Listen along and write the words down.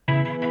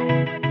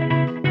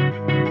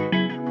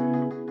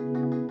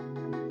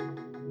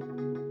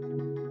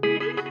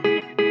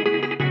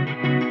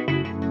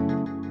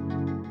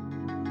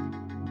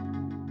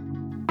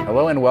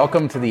and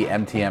welcome to the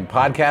MTM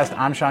Podcast.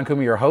 I'm Sean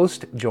Coomer, your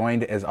host,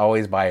 joined as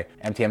always by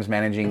MTM's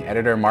managing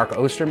editor, Mark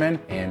Osterman,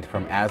 and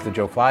from As the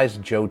Joe Flies,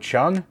 Joe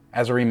Chung.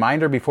 As a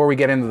reminder, before we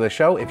get into the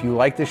show, if you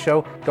like this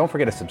show, don't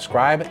forget to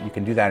subscribe. You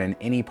can do that in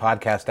any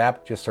podcast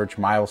app. Just search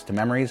Miles to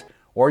Memories,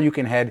 or you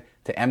can head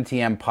to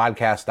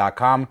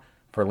mtmpodcast.com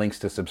for links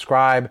to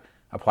subscribe,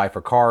 apply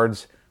for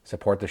cards,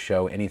 support the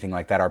show, anything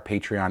like that. Our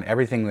Patreon,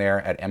 everything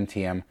there at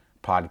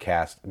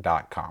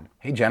mtmpodcast.com.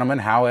 Hey, gentlemen,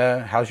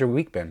 how's your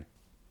week been?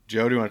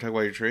 Joe, do you want to talk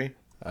about your tree?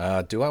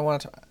 Do I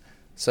want to?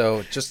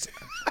 So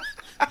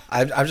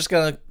I'm just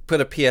going to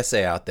put a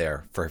PSA out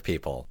there for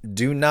people.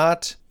 Do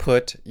not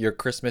put your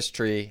Christmas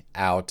tree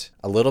out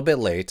a little bit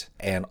late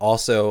and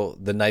also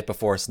the night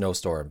before a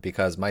snowstorm,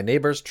 because my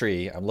neighbor's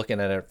tree, I'm looking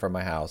at it from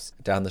my house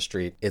down the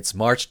street. It's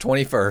March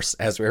 21st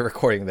as we're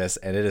recording this,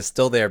 and it is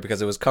still there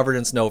because it was covered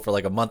in snow for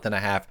like a month and a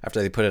half after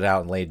they put it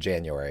out in late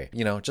January.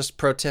 You know, just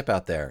pro tip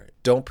out there.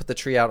 Don't put the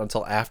tree out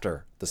until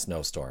after the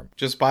snowstorm.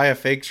 Just buy a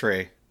fake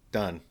tree.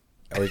 Done.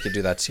 Or you could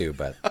do that too,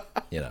 but,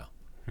 you know.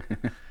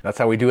 That's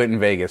how we do it in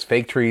Vegas.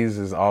 Fake trees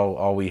is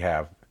all we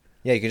have.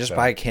 Yeah, you can just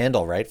buy a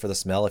candle, right, for the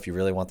smell if you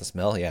really want the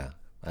smell. Yeah,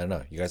 I don't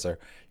know. You guys are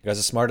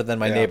smarter than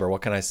my neighbor.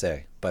 What can I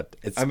say? But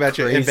it's I bet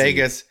crazy. you in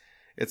Vegas,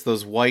 it's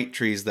those white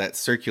trees that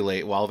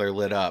circulate while they're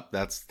lit up.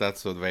 That's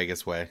the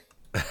Vegas way.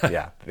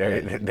 Yeah,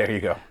 there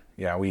you go.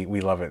 Yeah, we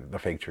love it, the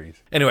fake trees.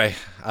 Anyway,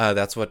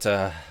 that's what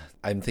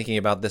I'm thinking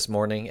about this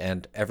morning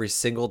and every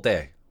single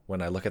day when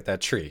I look at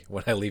that tree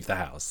when I leave the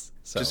house.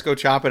 So just go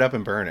chop it up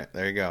and burn it.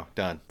 There you go.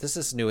 Done. This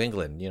is New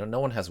England. You know, no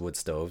one has wood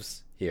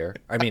stoves here.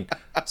 I mean,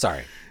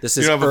 sorry. This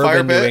is You don't have a fire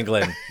urban New pit?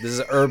 England. This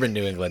is urban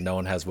New England. No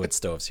one has wood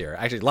stoves here.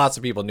 Actually, lots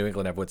of people in New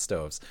England have wood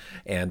stoves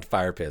and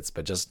fire pits,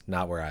 but just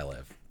not where I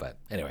live. But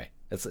anyway,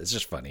 it's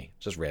just funny.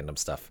 Just random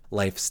stuff.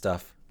 Life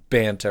stuff.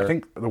 Banter. I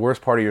think the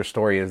worst part of your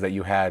story is that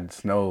you had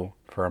snow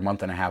for a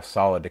month and a half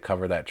solid to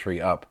cover that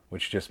tree up,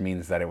 which just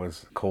means that it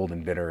was cold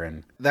and bitter.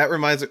 And That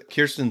reminds me of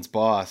Kirsten's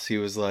boss. He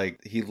was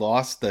like, he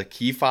lost the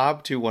key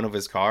fob to one of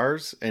his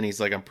cars, and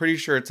he's like, I'm pretty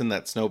sure it's in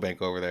that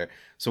snowbank over there.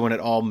 So when it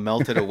all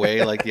melted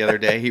away, like the other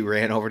day, he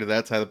ran over to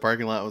that side of the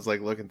parking lot and was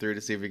like looking through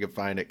to see if he could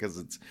find it, because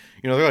it's,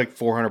 you know, they're like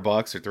 $400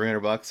 or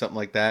 $300, something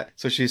like that.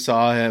 So she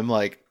saw him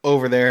like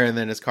over there, and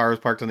then his car was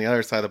parked on the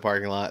other side of the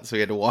parking lot, so he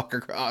had to walk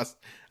across.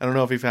 I don't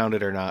know if he found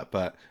it or not,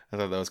 but I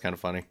thought that was kind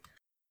of funny.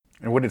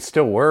 And would it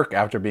still work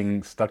after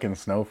being stuck in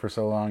snow for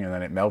so long and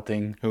then it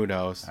melting? Who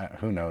knows?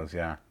 Who knows,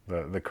 yeah.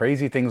 The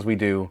crazy things we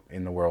do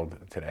in the world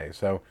today.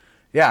 So,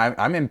 yeah,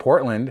 I'm in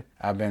Portland.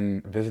 I've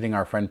been visiting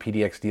our friend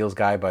PDX Deals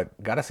guy,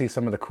 but got to see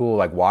some of the cool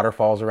like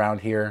waterfalls around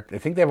here. I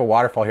think they have a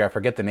waterfall here. I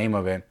forget the name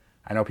of it.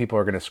 I know people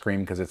are going to scream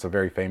because it's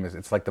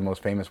it's like the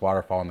most famous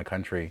waterfall in the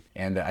country.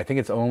 And I think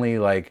it's only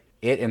like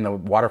it and the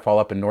waterfall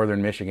up in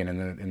northern Michigan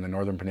in the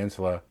northern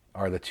peninsula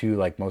are the two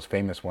like most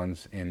famous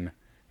ones in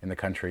the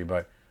country.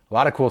 But a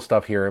lot of cool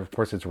stuff here. Of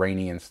course, it's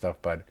rainy and stuff,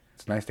 but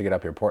it's nice to get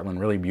up here. Portland,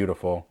 really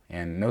beautiful,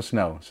 and no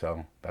snow,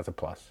 so that's a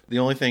plus. The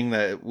only thing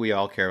that we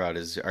all care about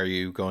is, are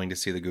you going to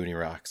see the Goonie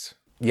Rocks?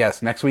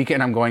 Yes, next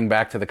weekend I'm going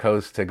back to the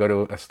coast to go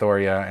to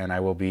Astoria, and I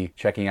will be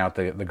checking out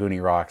the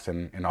Goonie Rocks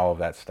and all of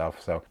that stuff.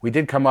 So we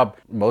did come up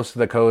most of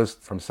the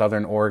coast from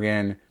southern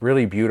Oregon.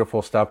 Really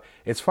beautiful stuff.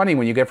 It's funny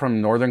when you get from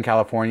Northern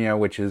California,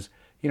 which is,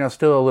 you know,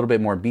 still a little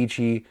bit more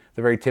beachy.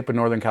 The very tip of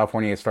Northern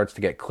California, it starts to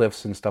get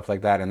cliffs and stuff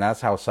like that, and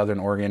that's how Southern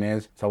Oregon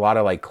is. It's a lot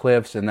of like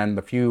cliffs, and then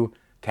the few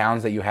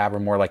towns that you have are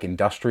more like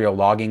industrial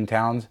logging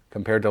towns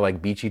compared to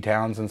like beachy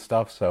towns and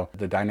stuff. So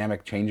the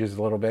dynamic changes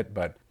a little bit,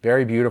 but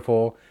very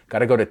beautiful. Got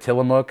to go to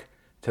Tillamook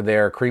to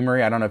their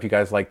creamery. I don't know if you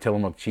guys like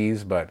Tillamook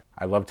cheese, but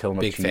I love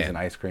Tillamook Big cheese fan. and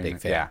ice cream. Big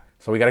fan. Yeah.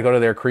 So we got to go to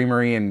their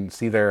creamery and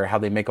see how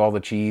they make all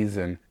the cheese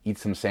and eat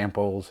some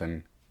samples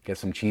and get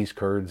some cheese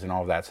curds and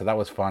all of that. So that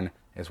was fun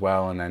as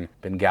well. And then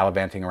been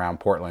gallivanting around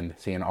Portland,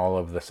 seeing all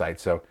of the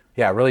sites. So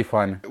yeah, really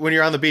fun. When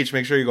you're on the beach,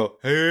 make sure you go,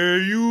 hey,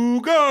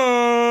 you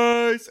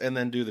guys, and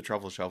then do the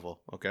truffle shuffle,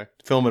 okay?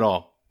 Film it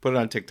all. Put it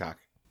on TikTok.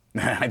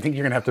 I think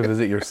you're going to have to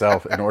visit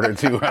yourself in order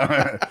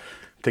to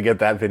to get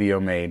that video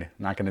made.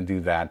 Not going to do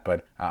that,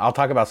 but I'll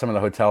talk about some of the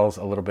hotels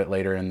a little bit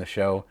later in the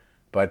show.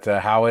 But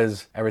how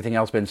has everything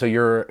else been? So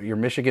your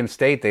Michigan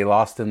State, they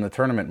lost in the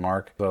tournament,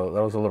 Mark. So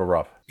that was a little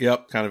rough.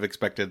 Yep, kind of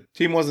expected.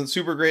 Team wasn't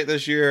super great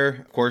this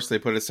year. Of course, they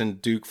put us in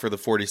Duke for the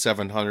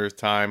 4700th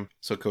time,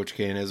 so Coach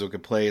K and Izzo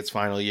could play its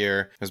final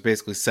year. It was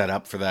basically set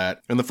up for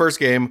that. In the first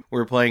game, we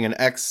were playing an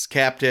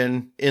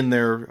ex-captain in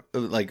their,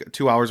 like,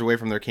 2 hours away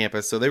from their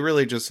campus, so they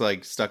really just,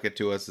 like, stuck it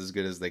to us as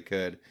good as they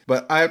could.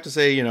 But I have to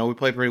say, you know, we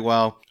played pretty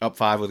well, up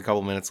 5 with a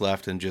couple minutes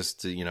left, and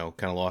just, you know,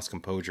 kind of lost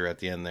composure at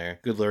the end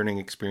there. Good learning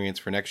experience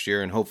for next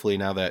year, and hopefully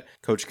now that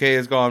Coach K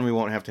is gone, we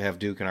won't have to have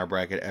Duke in our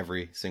bracket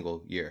every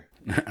single year.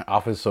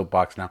 Off his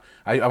soapbox now.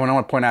 I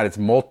want to point out it's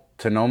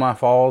Multnomah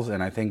Falls,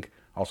 and I think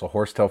also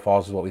Horsetail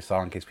Falls is what we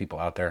saw, in case people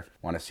out there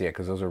want to see it,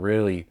 because those are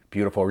really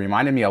beautiful. It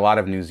reminded me a lot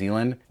of New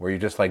Zealand, where you're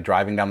just like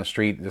driving down the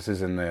street. This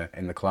is in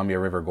the Columbia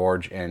River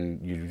Gorge,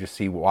 and you just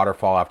see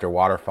waterfall after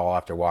waterfall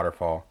after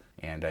waterfall,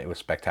 and it was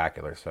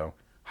spectacular. So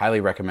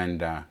highly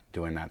recommend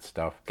doing that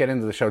stuff. Get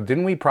into the show.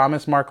 Didn't we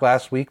promise, Mark,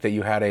 last week that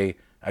you had a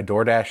a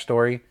DoorDash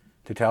story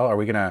to tell? Are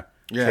we going to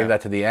save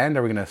that to the end, or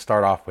are we going to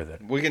start off with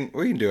it? We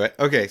can do it.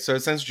 Okay, so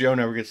since Joe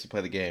never gets to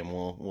play the game,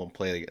 we'll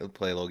play a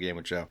little game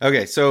with Joe.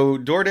 Okay, so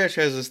DoorDash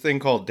has this thing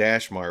called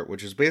Dash Mart,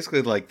 which is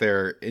basically like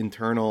their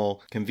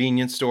internal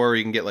convenience store where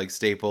you can get like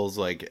staples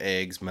like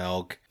eggs,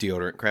 milk,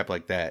 deodorant, crap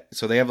like that.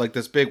 So they have like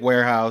this big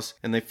warehouse,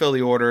 and they fill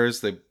the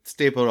orders, they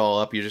staple it all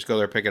up. You just go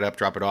there, pick it up,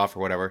 drop it off, or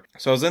whatever.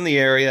 So I was in the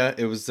area.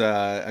 It was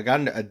I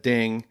got a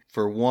ding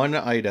for one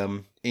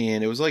item,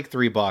 and it was like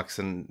 $3.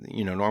 And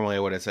normally I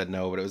would have said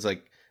no, but it was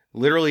like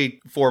literally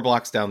 4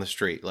 blocks down the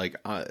street, like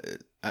a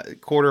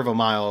quarter of a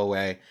mile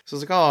away. So I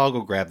was like, oh, I'll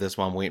go grab this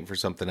while I'm waiting for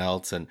something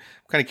else. And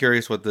I'm kind of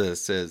curious what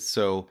this is.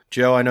 So,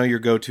 Joe, I know your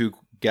go-to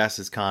guess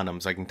is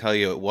condoms. I can tell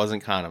you it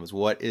wasn't condoms.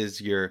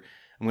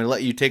 I'm going to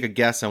let you take a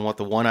guess on what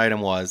the one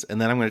item was, and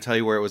then I'm going to tell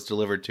you where it was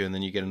delivered to, and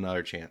then you get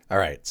another chance. All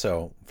right.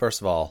 So,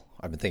 first of all,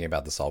 I've been thinking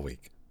about this all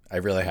week. I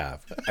really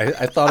have.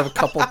 I thought of a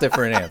couple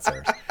different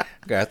answers.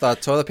 Okay, I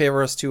thought toilet paper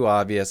was too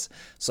obvious,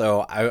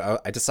 so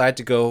I decided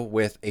to go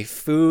with a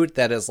food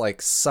that is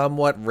like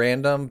somewhat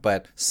random,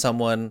 but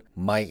someone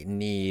might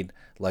need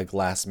like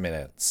last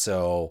minute.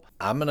 So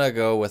I'm gonna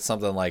go with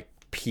something like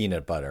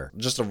peanut butter,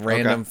 just a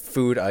random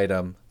food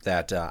item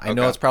that I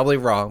know it's probably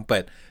wrong,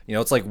 but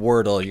it's like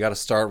Wordle. You got to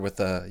start with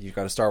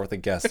a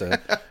guess to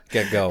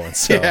get going.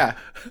 So yeah.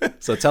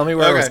 So tell me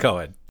where it was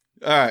going.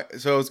 All right,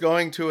 so I was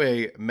going to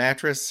a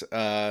mattress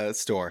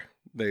store.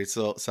 They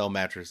sell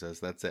mattresses.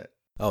 That's it.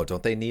 Oh,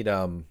 don't they need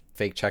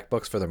fake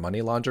checkbooks for their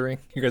money laundering?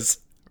 You guys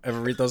ever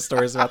read those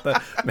stories about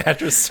the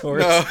mattress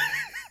stores? No.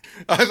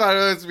 I thought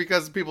it was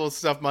because people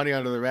stuff money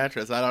under their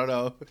mattress. I don't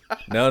know.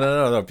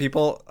 No.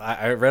 People,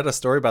 I read a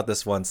story about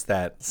this once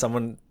that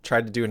someone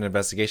tried to do an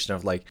investigation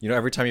of like,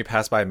 every time you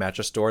pass by a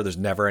mattress store, there's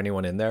never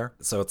anyone in there.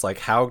 So it's like,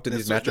 how do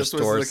these mattress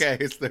stores... This was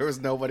the case. There was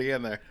nobody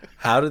in there.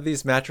 How did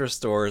these mattress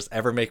stores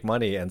ever make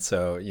money? And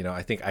so,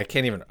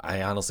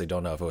 I honestly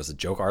don't know if it was a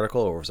joke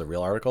article or it was a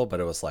real article,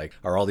 but it was like,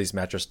 are all these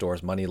mattress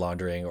stores money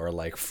laundering or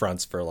like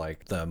fronts for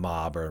like the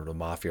mob or the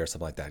mafia or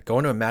something like that?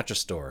 Going to a mattress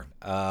store.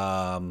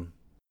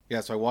 Yeah,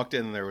 so I walked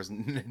in and there was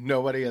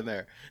nobody in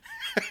there.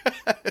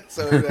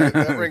 So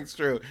that rings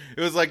true.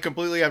 It was like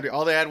completely empty.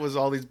 All they had was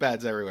all these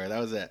beds everywhere. That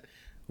was it.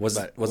 Was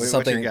it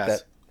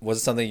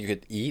something you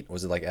could eat?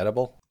 Was it like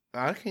edible?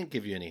 I can't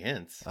give you any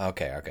hints.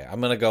 Okay. I'm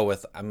gonna go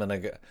with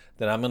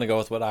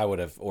what I would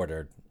have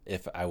ordered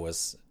if I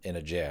was in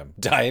a jam.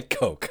 Diet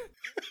Coke.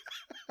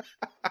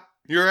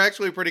 You're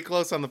actually pretty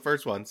close on the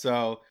first one.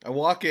 So I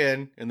walk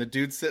in and the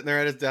dude's sitting there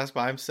at his desk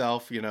by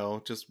himself,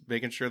 just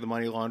making sure the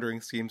money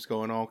laundering scheme's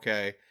going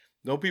okay.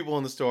 No people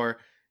in the store.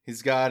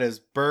 He's got his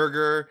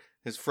burger,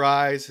 his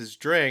fries, his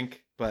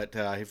drink, but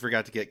he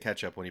forgot to get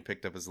ketchup when he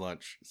picked up his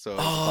lunch. So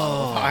it's a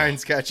bottle of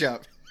Heinz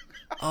ketchup.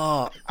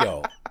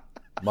 Yo,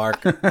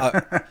 Mark,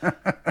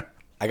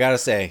 I gotta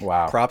say,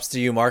 wow, props to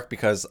you, Mark,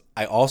 because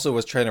I also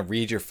was trying to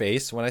read your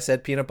face when I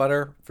said peanut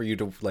butter for you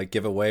to like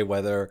give away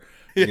whether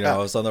I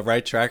was on the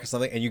right track or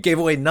something, and you gave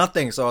away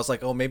nothing. So I was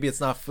like, oh, maybe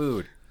it's not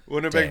food.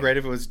 Wouldn't it have been great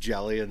if it was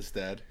jelly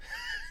instead?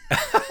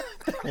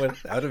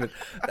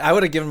 I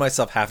would have given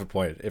myself half a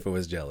point if it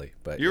was jelly.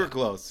 But you were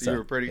close.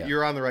 So, you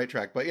were on the right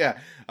track. But yeah,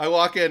 I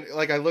walk in,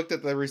 like I looked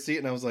at the receipt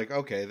and I was like,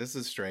 okay, this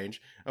is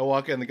strange. I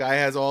walk in, the guy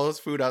has all his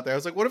food out there. I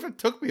was like, what if it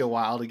took me a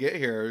while to get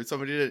here?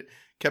 Somebody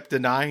kept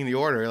denying the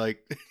order.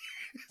 Like,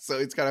 so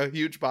he's got a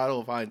huge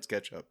bottle of Heinz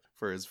ketchup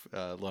for his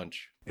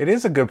lunch. It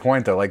is a good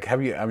point, though. Like, I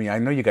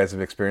know you guys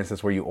have experienced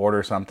this where you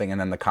order something and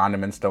then the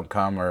condiments don't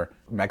come, or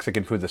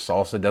Mexican food, the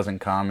salsa doesn't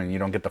come and you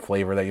don't get the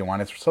flavor that you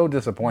want. It's so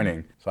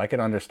disappointing. So I can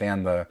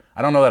understand I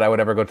don't know that I would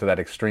ever go to that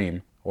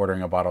extreme,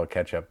 ordering a bottle of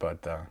ketchup,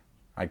 but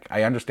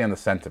I understand the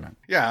sentiment.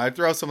 Yeah, I'd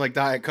throw some like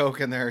Diet Coke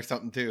in there or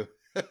something too.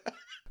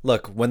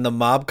 Look, when the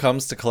mob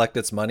comes to collect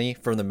its money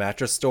from the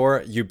mattress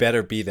store, you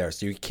better be there.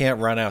 So you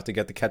can't run out to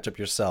get the ketchup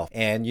yourself.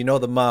 And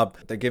the mob,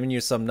 they're giving you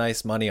some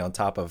nice money on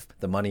top of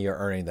the money you're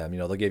earning them.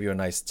 They'll give you a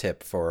nice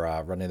tip for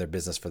running their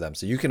business for them.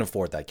 So you can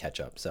afford that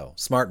ketchup. So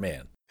smart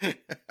man.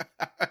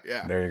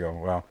 Yeah. There you go.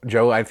 Well,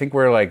 Joe, I think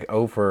we're like,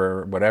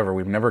 for whatever.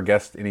 We've never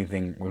guessed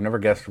anything. We've never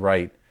guessed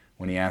right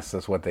when he asked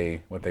us what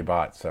they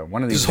bought. So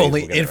one of these There's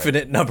only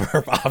infinite number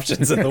of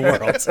options in the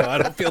world, so I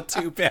don't feel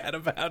too bad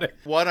about it.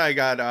 One I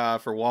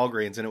got for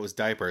Walgreens, and it was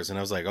diapers, and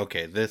I was like,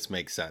 okay, this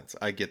makes sense.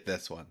 I get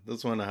this one.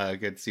 This one I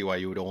could see why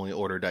you would only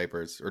order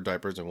diapers or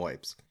diapers and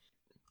wipes.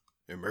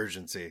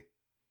 Emergency.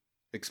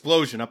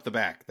 Explosion up the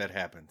back. That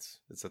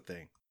happens. It's a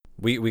thing.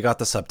 We got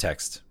the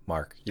subtext,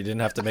 Mark. You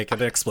didn't have to make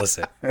it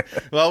explicit.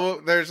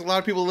 Well, there's a lot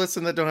of people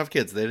listening that don't have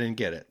kids. They didn't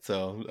get it,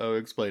 so I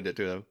explained it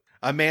to them.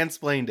 I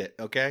mansplained it,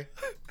 okay?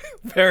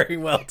 Very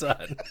well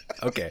done.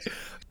 Okay.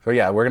 So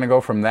yeah, we're going to go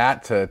from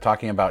that to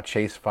talking about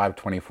Chase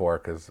 524,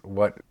 because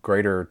what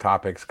greater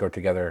topics go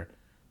together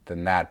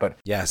than that? But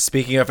yeah,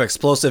 speaking of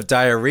explosive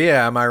diarrhea,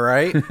 am I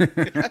right?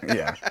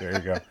 Yeah, there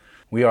you go.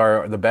 We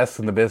are the best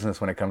in the business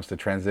when it comes to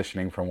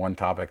transitioning from one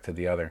topic to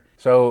the other.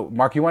 So,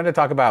 Mark, you wanted to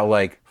talk about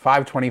like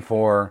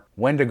 524,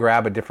 when to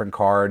grab a different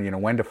card,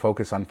 when to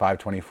focus on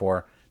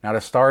 524. Now,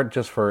 to start,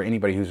 just for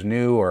anybody who's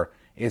new or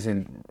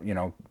isn't,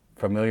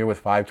 familiar with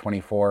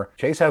 524,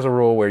 Chase has a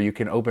rule where you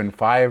can open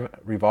 5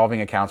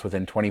 revolving accounts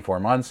within 24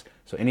 months.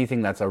 So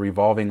anything that's a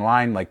revolving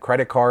line, like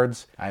credit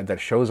cards, that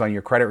shows on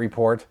your credit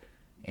report.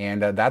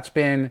 And that's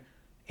been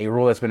a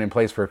rule that's been in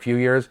place for a few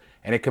years.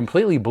 And it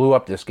completely blew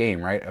up this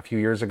game, right? A few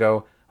years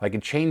ago. Like,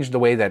 it changed the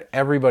way that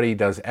everybody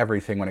does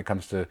everything when it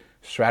comes to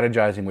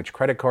strategizing which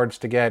credit cards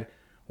to get,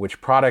 which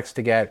products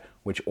to get,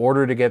 which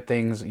order to get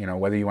things,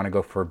 whether you want to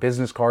go for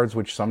business cards,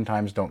 which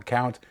sometimes don't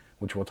count,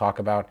 which we'll talk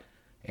about.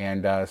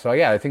 And so,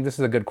 yeah, I think this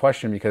is a good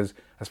question because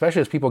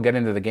especially as people get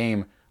into the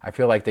game, I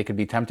feel like they could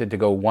be tempted to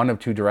go one of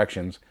two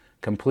directions,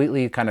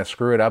 completely kind of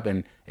screw it up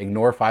and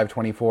ignore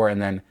 524 and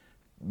then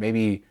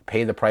maybe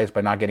pay the price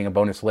by not getting a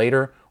bonus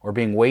later, or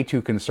being way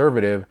too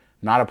conservative,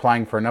 not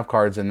applying for enough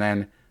cards, and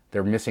then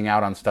they're missing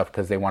out on stuff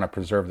because they want to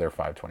preserve their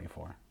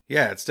 524.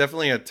 Yeah, it's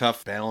definitely a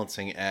tough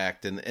balancing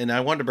act. And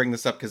I wanted to bring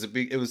this up because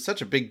it was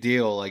such a big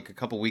deal like a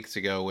couple weeks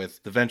ago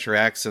with the Venture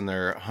X and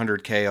their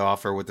 100K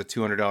offer with the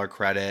 $200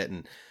 credit.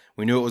 And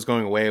we knew it was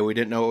going away. We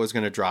didn't know it was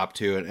going to drop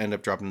to. It ended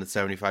up dropping to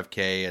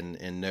 75K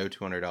and no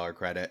 $200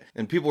 credit.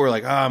 And people were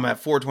like, oh, I'm at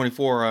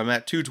 424 or I'm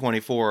at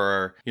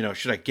 224 or,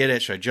 should I get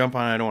it? Should I jump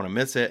on it? I don't want to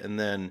miss it. And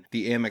then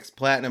the Amex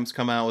Platinums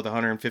come out with a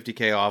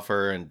 150K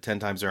offer and 10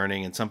 times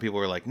earning. And some people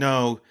were like,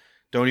 no,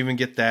 don't even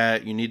get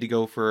that. You need to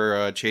go for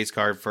a Chase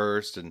card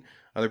first. And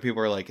other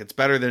people are like, it's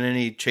better than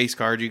any Chase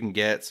card you can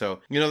get.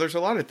 So, there's a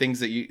lot of things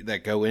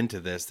that go into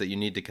this that you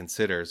need to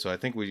consider. So I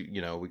think we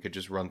could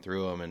just run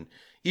through them, and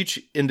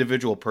each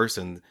individual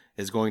person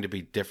is going to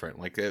be different.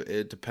 Like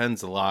it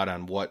depends a lot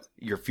on what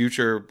your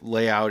future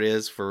layout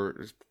is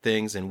for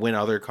things and when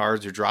other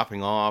cards are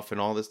dropping off and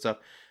all this stuff.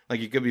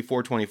 Like you could be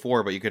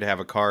 424, but you could have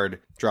a card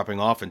dropping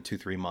off in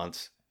 2-3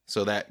 months.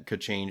 So that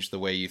could change the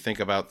way you think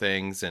about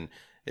things. And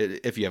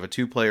if you have a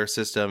 2-player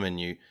system and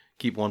you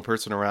keep one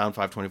person around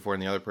 524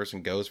 and the other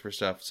person goes for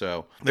stuff.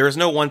 So there is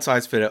no one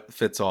size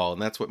fits all.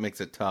 And that's what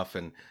makes it tough.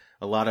 And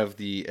a lot of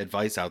the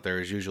advice out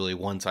there is usually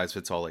one size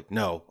fits all. Like,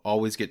 no,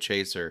 always get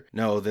Chase, or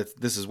no,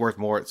 this is worth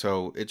more.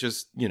 So it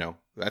just,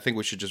 I think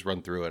we should just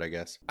run through it, I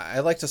guess.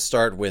 I like to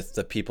start with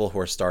the people who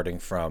are starting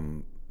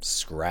from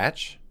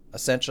scratch,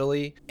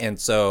 essentially. And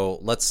so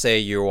let's say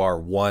you are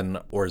 1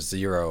 or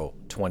 0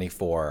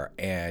 24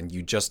 and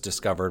you just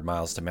discovered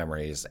Miles to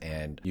Memories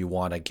and you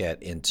want to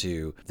get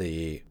into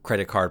the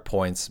credit card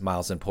points,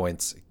 miles and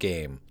points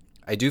game.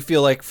 I do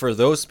feel like for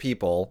those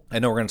people, I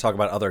know we're going to talk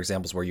about other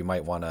examples where you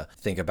might want to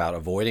think about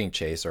avoiding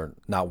Chase or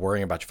not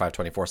worrying about your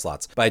 524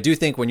 slots. But I do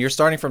think when you're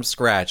starting from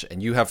scratch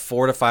and you have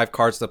 4 to 5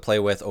 cards to play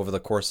with over the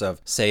course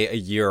of, say, a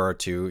year or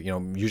two,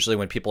 usually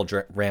when people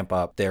ramp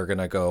up, they're going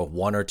to go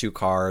 1 or 2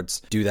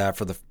 cards, do that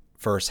for the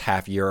first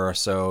half year or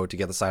so to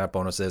get the sign up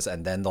bonuses,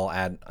 and then they'll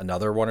add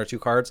another 1 or 2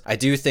 cards. I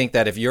do think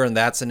that if you're in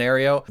that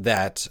scenario,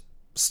 that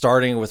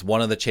starting with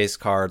one of the Chase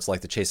cards,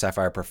 like the Chase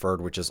Sapphire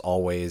Preferred, which is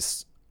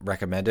always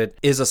recommended,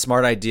 is a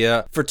smart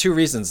idea for 2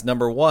 reasons.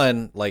 Number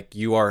one, like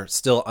you are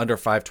still under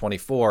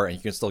 524 and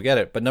you can still get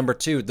it. But number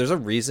 2, there's a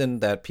reason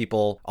that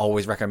people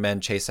always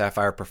recommend Chase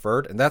Sapphire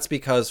Preferred. And that's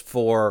because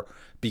for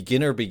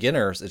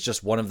beginners, it's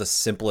just one of the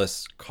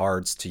simplest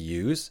cards to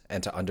use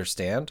and to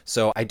understand.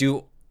 So I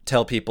do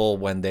tell people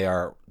when they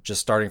are just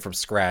starting from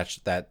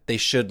scratch that they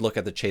should look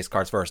at the Chase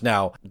cards first.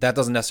 Now, that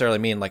doesn't necessarily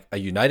mean like a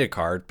United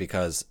card,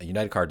 because a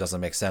United card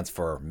doesn't make sense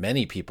for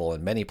many people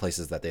in many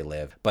places that they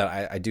live.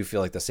 But I do feel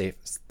like the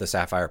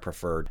Sapphire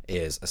Preferred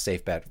is a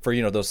safe bet for,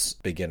 those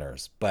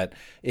beginners. But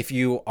if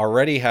you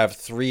already have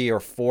 3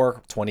 or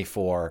 4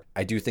 24,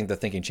 I do think the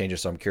thinking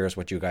changes. So I'm curious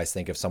what you guys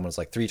think. If someone's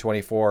like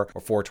 324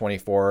 or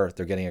 424,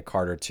 they're getting a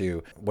card or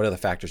 2. What are the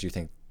factors you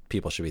think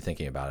people should be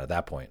thinking about at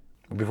that point?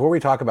 Before we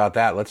talk about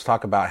that, let's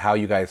talk about how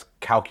you guys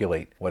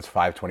calculate what's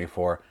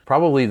 524.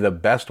 Probably the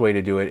best way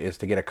to do it is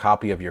to get a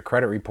copy of your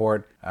credit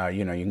report.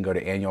 You can go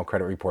to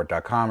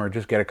annualcreditreport.com or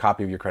just get a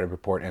copy of your credit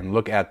report and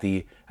look at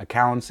the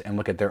accounts and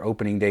look at their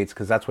opening dates,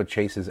 because that's what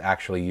Chase is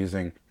actually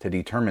using to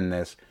determine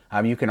this.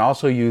 You can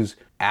also use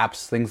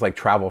apps, things like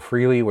Travel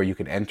Freely, where you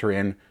can enter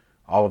in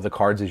all of the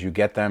cards as you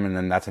get them, and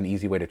then that's an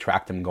easy way to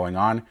track them going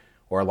on.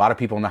 Or a lot of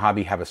people in the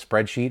hobby have a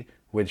spreadsheet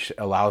which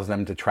allows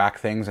them to track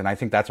things. And I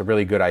think that's a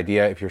really good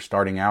idea if you're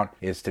starting out,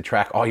 is to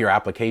track all your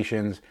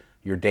applications,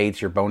 your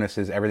dates, your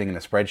bonuses, everything in a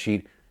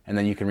spreadsheet. And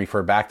then you can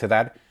refer back to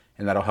that,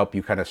 and that'll help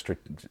you kind of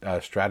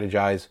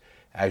strategize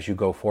as you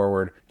go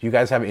forward. Do you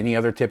guys have any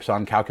other tips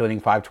on calculating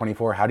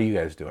 524? How do you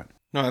guys do it?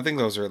 No, I think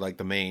those are like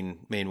the main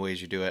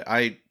ways you do it.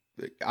 I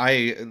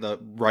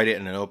write it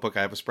in a notebook.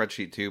 I have a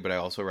spreadsheet too, but I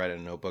also write it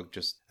in a notebook.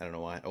 Just, I don't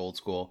know why, old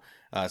school.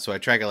 So I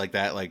track it like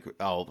that. Like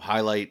I'll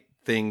highlight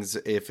things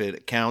if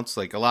it counts.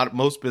 Like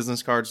most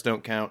business cards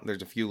don't count.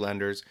 There's a few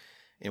lenders,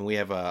 and we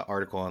have an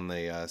article on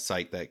the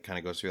site that kind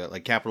of goes through that.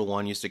 Like Capital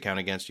One used to count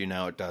against you,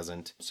 now it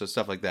doesn't. So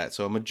stuff like that.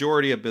 So a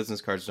majority of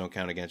business cards don't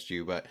count against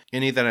you, but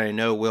any that I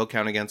know will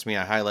count against me,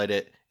 I highlight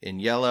it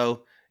in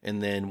yellow.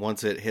 And then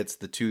once it hits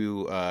the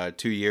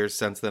 2 years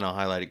since then, I'll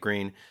highlight it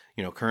green.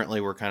 Currently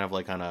we're kind of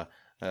like on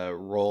a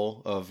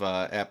roll of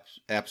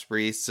app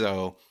spree,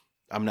 so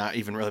I'm not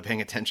even really paying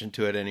attention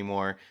to it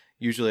anymore.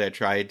 Usually I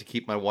try to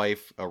keep my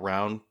wife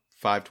around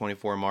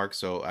 524 mark,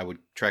 so I would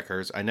trek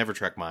hers. I never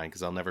trek mine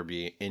because I'll never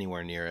be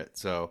anywhere near it.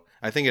 So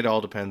I think it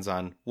all depends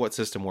on what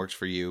system works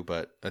for you,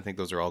 but I think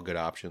those are all good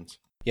options.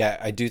 Yeah,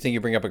 I do think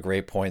you bring up a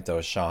great point,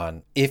 though,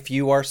 Sean. If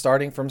you are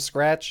starting from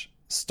scratch,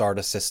 start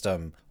a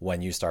system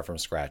when you start from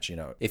scratch. You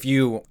know, if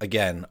you,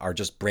 again, are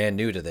just brand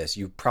new to this,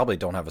 you probably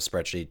don't have a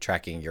spreadsheet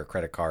tracking your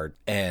credit card.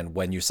 And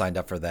when you signed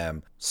up for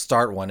them,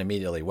 start one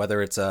immediately,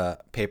 whether it's a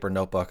paper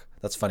notebook.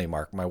 That's funny,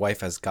 Mark. My wife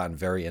has gotten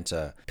very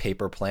into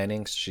paper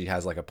planning. She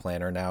has like a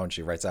planner now and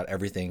she writes out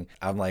everything.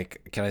 I'm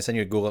like, can I send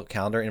you a Google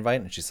Calendar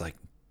invite? And she's like,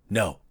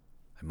 no,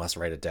 I must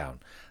write it down.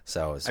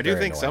 So I do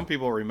think some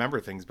people remember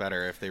things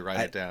better if they write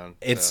it down.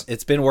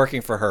 It's been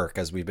working for her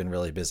because we've been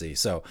really busy.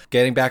 So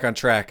getting back on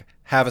track,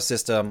 have a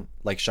system,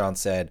 like Sean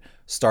said,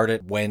 start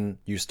it when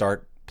you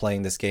start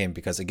playing this game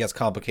because it gets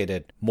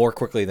complicated more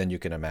quickly than you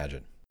can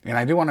imagine. And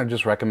I do want to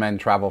just recommend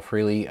Travel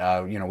Freely.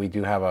 We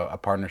do have a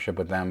partnership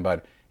with them,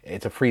 but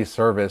it's a free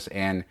service.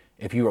 And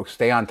if you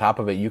stay on top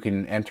of it, you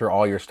can enter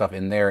all your stuff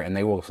in there and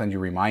they will send you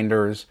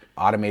reminders,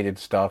 automated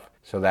stuff,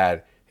 so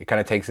that it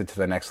kind of takes it to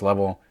the next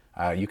level.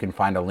 You can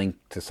find a link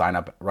to sign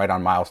up right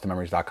on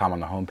milestomemories.com on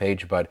the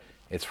homepage, but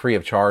it's free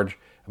of charge.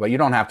 But you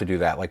don't have to do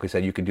that. Like we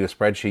said, you can do a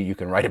spreadsheet, you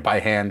can write it by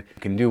hand,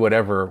 you can do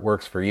whatever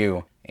works for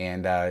you.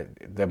 And the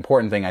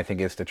important thing, I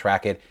think, is to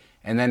track it.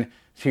 And then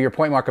to your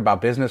point, Mark, about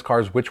business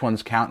cards, which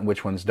ones count and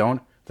which ones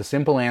don't, the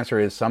simple answer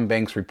is some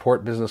banks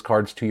report business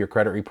cards to your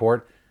credit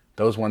report.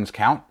 Those ones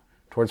count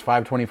towards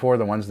 524.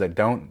 The ones that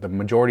don't, the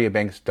majority of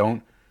banks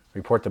don't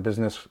report the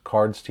business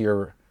cards to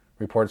your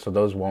report, so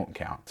those won't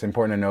count. It's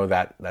important to know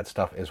that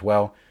stuff as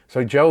well.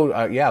 So Joe,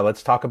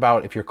 let's talk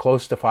about if you're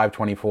close to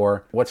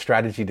 524, what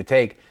strategy to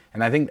take.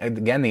 And I think,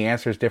 again, the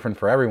answer is different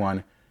for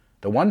everyone.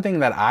 The one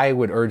thing that I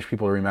would urge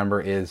people to remember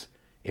is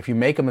if you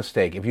make a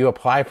mistake, if you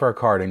apply for a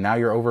card and now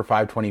you're over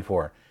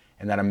 524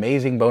 and that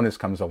amazing bonus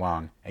comes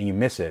along and you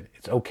miss it,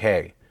 it's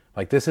okay.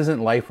 Like, this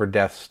isn't life or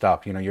death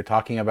stuff. You're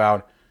talking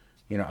about,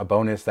 a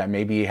bonus that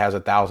maybe has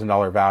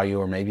 $1,000 value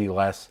or maybe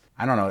less.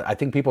 I don't know. I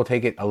think people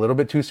take it a little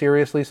bit too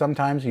seriously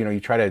sometimes. You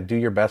try to do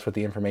your best with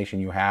the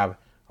information you have.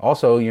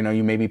 Also,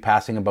 you may be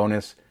passing a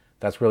bonus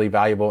that's really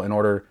valuable in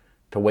order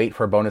to wait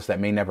for a bonus that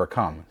may never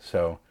come.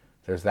 So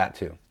there's that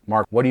too.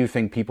 Mark, what do you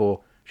think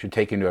people should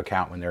take into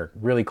account when they're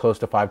really close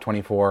to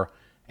 524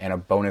 and a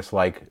bonus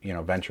like,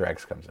 Venture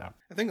X comes out?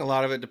 I think a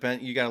lot of it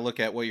depends. You got to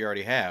look at what you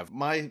already have.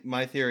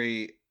 My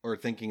theory or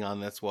thinking on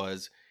this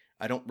was,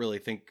 I don't really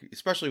think,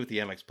 especially with the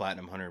Amex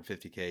Platinum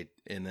 150K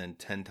and then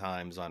 10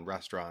 times on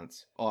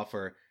restaurants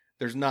offer,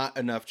 there's not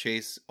enough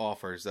Chase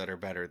offers that are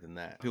better than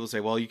that. People say,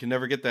 well, you can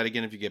never get that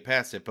again if you get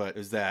past it, but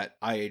is that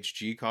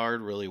IHG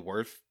card really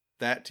worth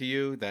that to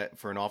you, that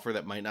for an offer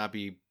that might not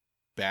be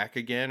back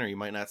again or you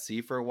might not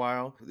see for a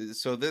while?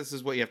 So this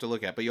is what you have to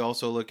look at. But you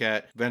also look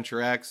at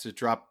Venture X, it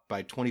dropped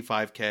by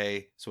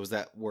 25K. So is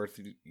that worth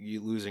you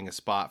losing a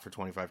spot for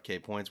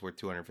 25K points worth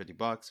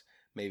 $250?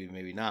 Maybe,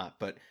 maybe not.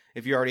 But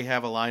if you already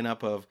have a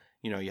lineup of,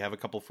 you have a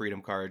couple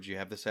Freedom cards, you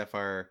have the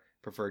Sapphire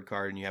Preferred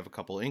card, and you have a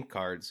couple Ink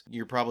cards,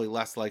 you're probably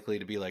less likely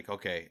to be like,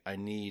 okay, I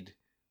need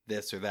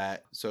this or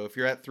that. So if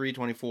you're at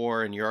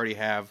 324 and you already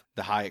have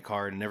the Hyatt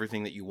card and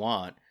everything that you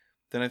want,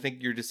 then I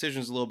think your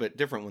decision is a little bit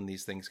different when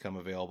these things come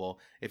available.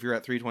 If you're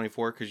at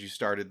 324 because you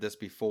started this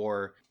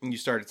before, and you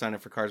started signing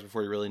up for cards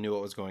before you really knew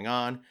what was going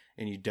on,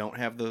 and you don't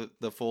have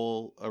the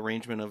full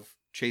arrangement of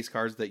Chase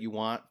cards that you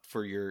want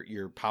for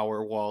your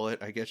power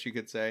wallet, I guess you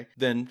could say,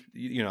 then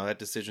that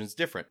decision's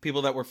different.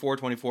 People that were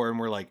 424 and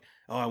were like,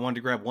 oh, I wanted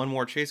to grab one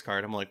more Chase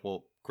card, I'm like,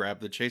 well,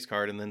 grab the Chase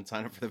card and then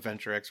sign up for the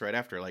Venture X right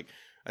after. Like,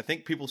 I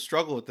think people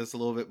struggle with this a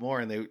little bit more,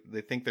 and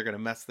they think they're going to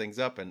mess things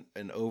up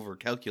and over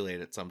calculate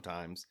it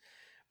sometimes.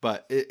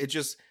 But it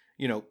just,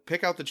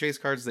 pick out the Chase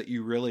cards that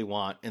you really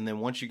want, and then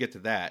once you get to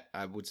that,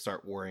 I would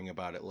start worrying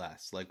about it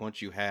less. Like,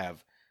 once you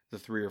have the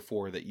 3 or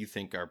 4 that you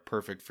think are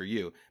perfect for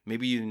you.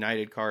 Maybe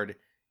United card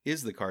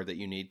is the card that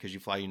you need because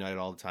you fly United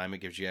all the time. It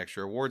gives you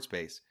extra reward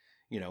space,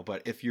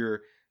 but if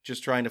you're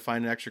just trying to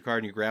find an extra card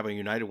and you grab a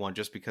United one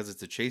just because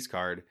it's a Chase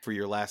card for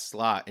your last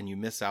slot and you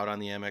miss out on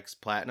the Amex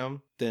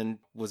Platinum, then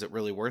was it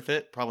really worth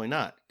it? Probably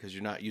not, because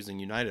you're not using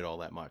United all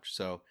that much.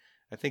 So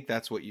I think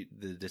that's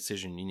the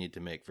decision you need to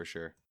make for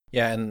sure.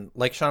 Yeah, and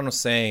like Sean was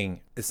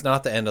saying, it's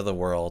not the end of the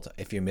world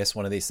if you miss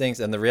one of these things.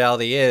 And the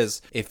reality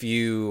is, if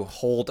you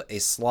hold a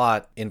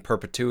slot in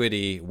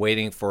perpetuity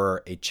waiting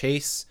for a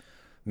Chase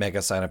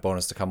mega sign-up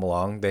bonus to come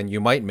along, then you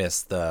might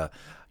miss the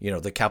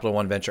Capital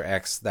One Venture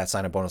X. That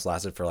sign-up bonus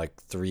lasted for like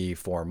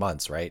 3-4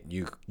 months, right?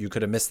 You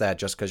could have missed that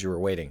just because you were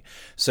waiting.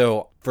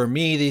 So for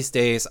me these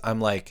days,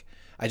 I'm like,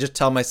 I just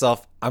tell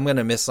myself I'm going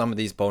to miss some of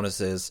these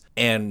bonuses,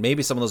 and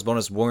maybe some of those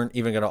bonuses weren't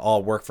even going to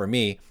all work for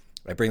me.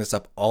 I bring this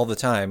up all the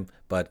time,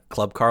 but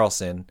Club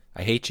Carlson,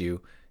 I hate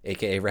you,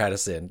 aka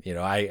Radisson.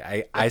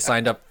 I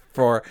signed up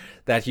for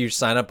that huge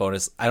sign up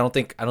bonus. I don't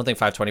think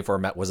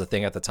 524 was a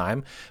thing at the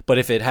time, but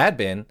if it had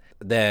been,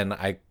 then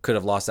I could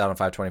have lost out on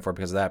 524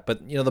 because of that.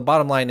 But the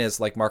bottom line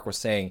is, like Mark was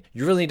saying,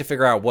 you really need to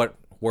figure out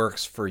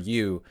works for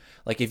you.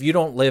 Like if you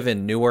don't live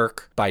in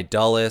Newark by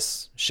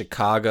Dulles,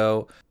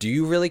 Chicago, do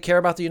you really care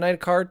about the United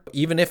card?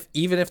 Even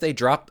if they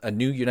dropped a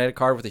new United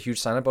card with a huge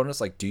sign-up bonus,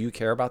 like do you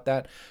care about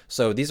that?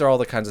 So these are all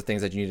the kinds of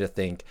things that you need to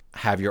think,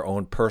 have your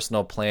own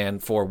personal plan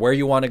for where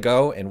you want to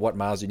go and what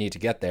miles you need to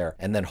get there.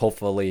 And then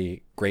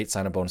hopefully great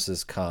sign-up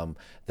bonuses come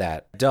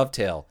that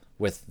dovetail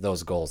with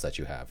those goals that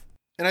you have.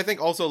 And I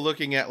think also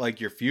looking at like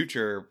your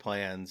future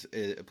plans,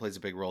 it plays a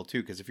big role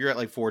too. Because if you're at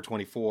like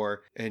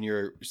 424 and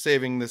you're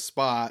saving this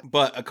spot,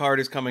 but a card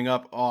is coming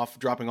up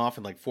dropping off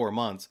in like 4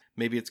 months,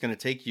 maybe it's going to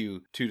take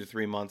you 2 to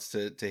 3 months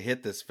to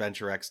hit this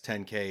Venture X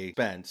 10K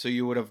spend. So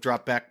you would have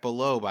dropped back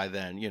below by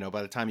then,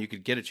 by the time you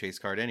could get a Chase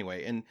card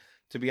anyway. And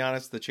to be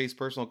honest, the Chase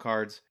personal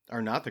cards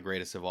are not the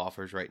greatest of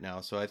offers right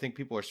now. So I think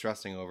people are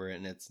stressing over it,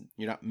 and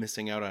you're not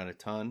missing out on a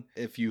ton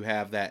if you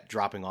have that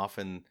dropping off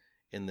in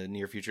the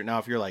near future. Now,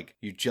 if you're like,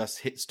 you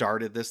just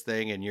started this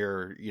thing and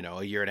you're,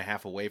 a year and a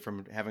half away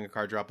from having a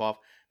card drop off,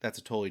 that's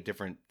a totally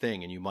different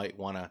thing. And you might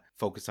want to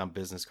focus on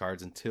business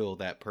cards until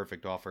that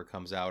perfect offer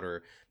comes out.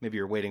 Or maybe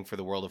you're waiting for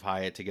the World of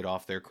Hyatt to get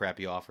off their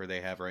crappy offer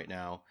they have right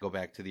now. Go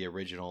back to the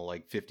original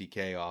like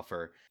 50K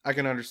offer. I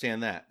can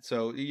understand that.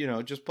 So,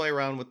 just play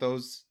around with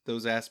those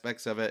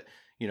aspects of it.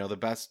 The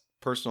best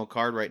personal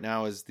card right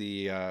now is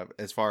the,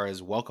 as far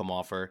as welcome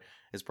offer,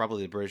 is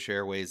probably the British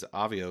Airways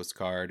Avios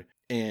card.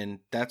 And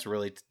that's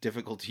really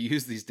difficult to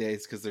use these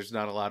days because there's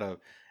not a lot of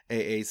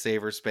AA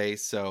saver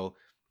space. So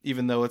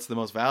even though it's the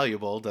most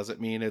valuable, doesn't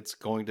mean it's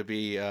going to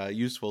be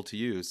useful to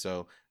use.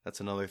 So that's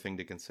another thing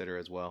to consider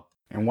as well.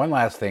 And one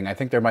last thing, I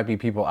think there might be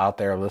people out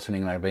there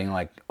listening that are being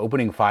like,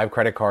 opening 5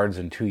 credit cards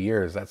in 2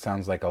 years, that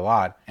sounds like a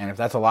lot. And if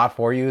that's a lot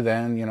for you,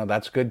 then,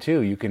 that's good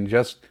too. You can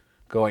just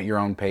go at your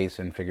own pace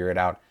and figure it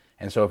out.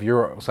 And so if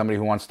you're somebody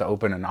who wants to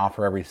open an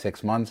offer every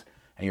 6 months,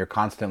 and you're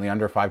constantly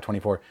under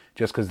 524,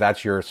 just because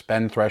that's your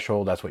spend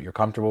threshold, that's what you're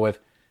comfortable with,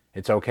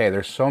 it's okay.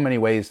 There's so many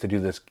ways to do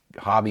this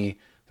hobby.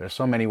 There's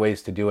so many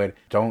ways to do it.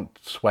 Don't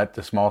sweat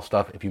the small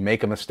stuff. If you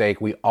make a mistake,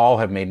 we all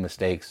have made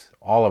mistakes,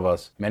 all of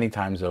us, many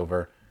times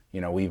over.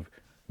 We've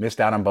missed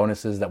out on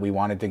bonuses that we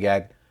wanted to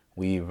get.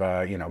 We've,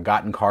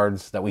 gotten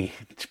cards that we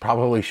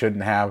probably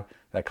shouldn't have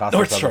that cost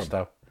us other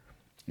stuff.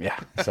 Yeah,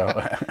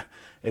 so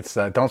it's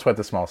don't sweat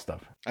the small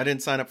stuff. I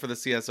didn't sign up for the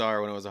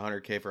CSR when it was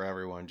 100K for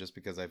everyone just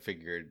because I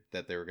figured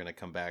that they were going to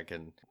come back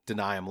and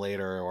deny them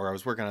later, or I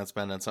was working on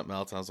spending on something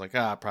else and I was like,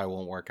 it probably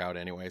won't work out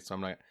anyway, so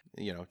I'm not,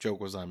 joke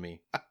was on me.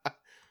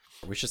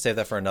 We should save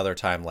that for another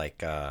time,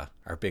 like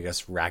our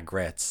biggest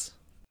regrets.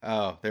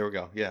 Oh, there we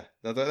go. Yeah,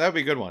 that would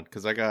be a good one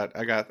because I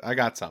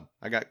got some.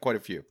 I got quite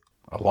a few.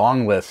 A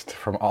long list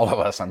from all of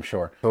us, I'm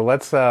sure. So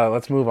let's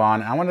move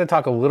on. I wanted to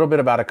talk a little bit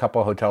about a couple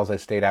of hotels I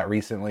stayed at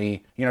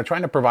recently.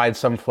 Trying to provide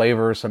some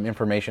flavor, some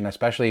information,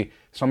 especially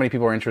so many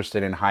people are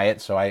interested in Hyatt.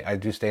 So I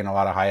do stay in a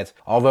lot of Hyatts.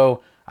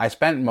 Although I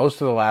spent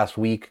most of the last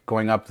week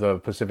going up the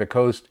Pacific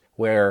Coast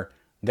where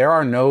there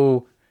are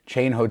no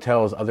chain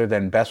hotels other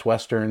than Best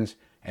Westerns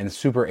and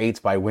Super 8s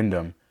by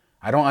Wyndham.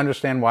 I don't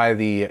understand why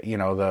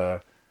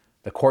the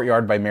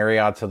Courtyard by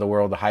Marriott's of the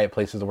world, the Hyatt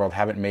Places of the world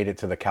haven't made it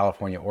to the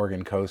California,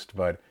 Oregon coast,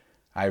 but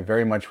I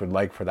very much would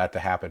like for that to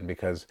happen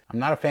because I'm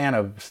not a fan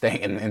of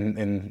staying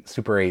in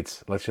Super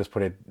 8s. Let's just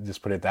put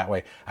it that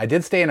way. I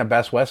did stay in a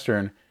Best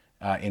Western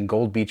in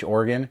Gold Beach,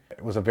 Oregon.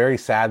 It was a very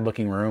sad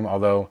looking room,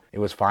 although it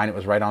was fine. It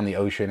was right on the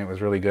ocean. It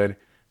was really good.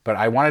 But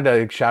I wanted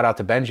to shout out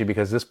to Benji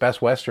because this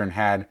Best Western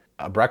had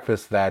a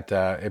breakfast that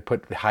it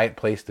put the Hyatt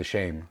Place to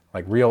shame.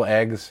 Like real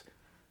eggs,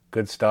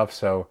 good stuff.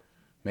 So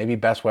maybe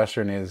Best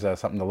Western is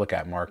something to look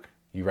at, Mark.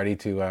 You ready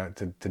to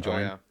join? Oh,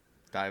 yeah.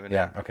 Diving in.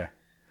 Yeah, okay.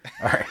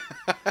 All right.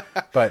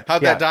 But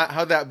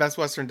how'd that Best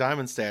Western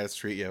Diamond status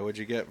treat you? What'd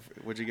you get?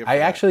 I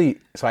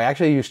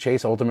actually used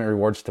Chase Ultimate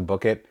Rewards to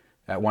book it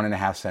at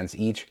 1.5 cents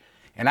each.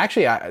 And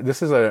actually,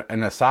 this is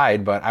an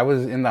aside, but I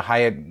was in the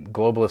Hyatt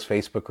Globalist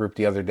Facebook group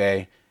the other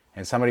day,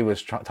 and somebody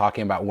was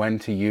talking about when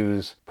to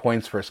use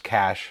points versus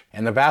cash.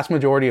 And the vast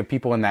majority of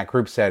people in that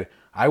group said,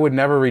 I would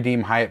never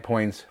redeem Hyatt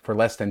points for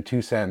less than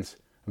 2 cents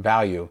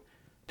value.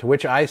 To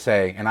which I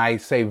say, and I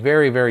say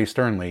very, very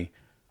sternly,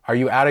 are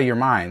you out of your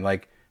mind?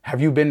 Like, have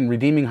you been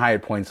redeeming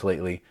Hyatt points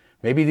lately?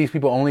 Maybe these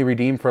people only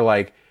redeem for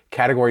like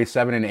category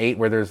 7 and 8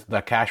 where there's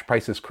the cash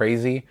price is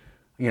crazy.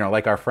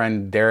 Like our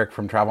friend Derek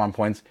from Travel on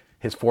Points,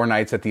 his 4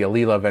 nights at the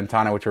Alila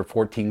Ventana, which are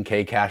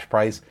 14K cash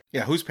price.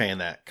 Yeah, who's paying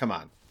that? Come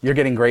on. You're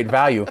getting great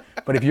value.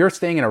 But if you're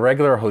staying in a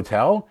regular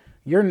hotel,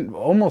 you're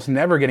almost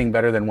never getting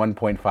better than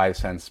 1.5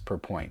 cents per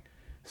point.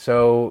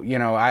 So,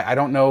 I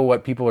don't know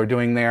what people are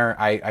doing there.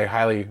 I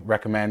highly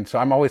recommend. So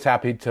I'm always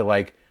happy to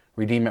like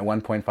redeem at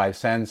 1.5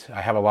 cents.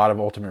 I have a lot of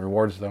Ultimate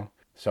Rewards though.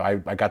 So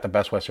I got the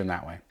Best Western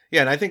that way.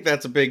 Yeah, and I think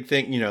that's a big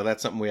thing.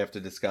 That's something we have to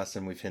discuss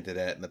and we've hinted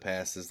at in the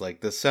past is like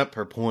the cent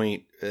per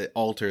point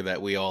altar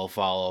that we all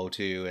follow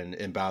to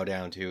and bow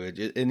down to.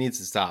 It needs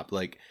to stop.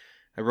 Like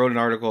I wrote an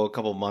article a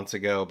couple months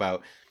ago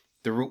about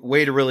the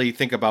way to really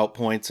think about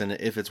points and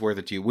if it's worth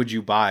it to you. Would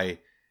you buy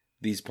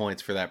these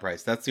points for that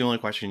price? That's the only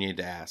question you need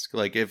to ask.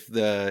 Like if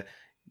the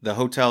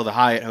hotel, the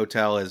Hyatt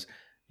hotel is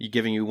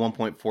giving you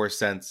 1.4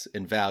 cents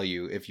in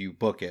value if you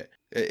book it,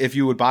 If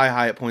you would buy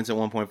Hyatt points at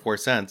 1.4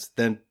 cents,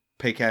 then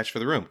pay cash for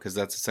the room, because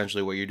that's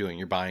essentially what you're doing.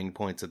 You're buying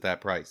points at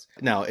that price.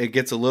 Now, it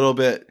gets a little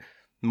bit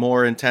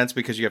more intense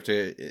because you have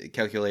to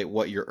calculate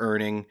what you're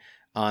earning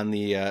on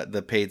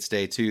the paid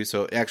stay too.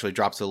 So it actually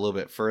drops a little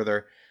bit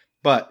further.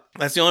 But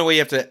that's the only way you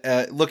have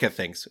to look at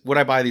things. Would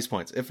I buy these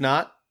points? If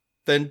not,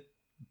 then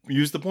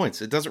use the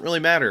points. It doesn't really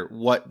matter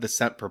what the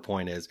cent per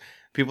point is.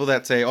 People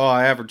that say, oh,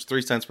 I average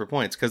 3 cents per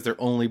point, it's because they're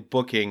only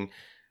booking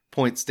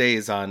point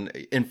stays on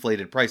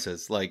inflated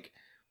prices. Like,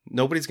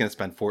 nobody's going to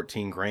spend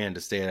 14 grand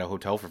to stay at a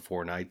hotel for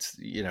 4 nights.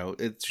 You know,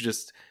 it's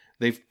just,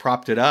 they've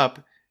propped it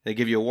up. They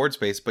give you award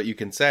space, but you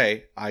can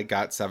say, I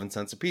got 7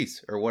 cents a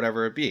piece or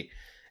whatever it be.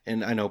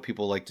 And I know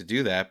people like to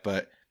do that,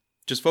 but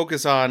just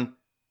focus on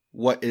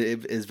what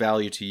is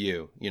value to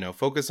you. You know,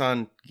 focus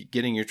on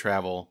getting your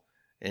travel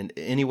in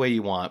any way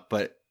you want,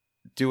 but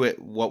do it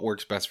what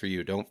works best for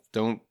you.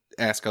 Don't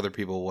ask other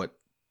people what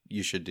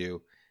you should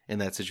do in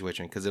that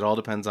situation, because it all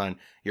depends on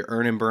your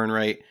earn and burn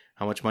rate,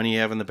 how much money you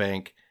have in the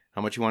bank,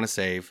 how much you want to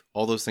save.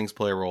 All those things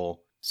play a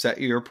role. Set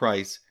your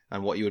price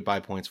on what you would buy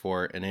points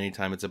for, and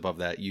anytime it's above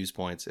that, use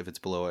points. If it's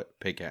below it,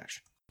 pay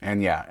cash.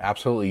 And yeah,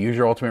 absolutely. Use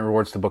your Ultimate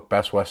Rewards to book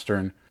Best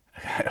Western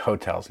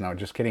hotels. No,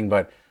 just kidding.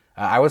 But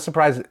I was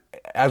surprised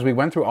as we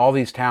went through all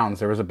these towns,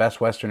 there was a Best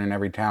Western in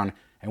every town.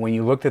 And when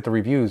you looked at the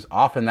reviews,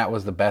 often that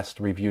was the best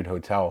reviewed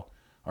hotel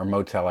or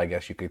motel, I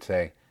guess you could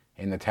say,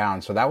 in the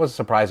town. So that was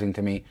surprising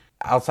to me.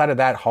 Outside of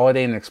that,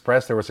 Holiday Inn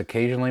Express, there was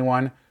occasionally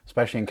one,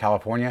 especially in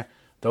California.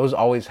 Those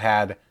always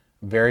had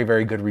very,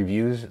 very good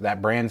reviews.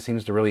 That brand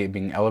seems to really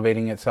be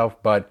elevating itself.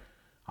 But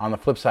on the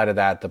flip side of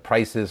that, the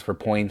prices for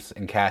points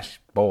and cash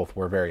both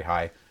were very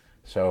high.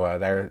 So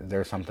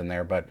there's something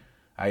there. But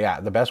yeah,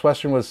 the Best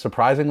Western was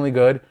surprisingly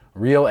good.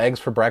 Real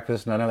eggs for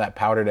breakfast, none of that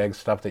powdered egg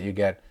stuff that you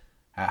get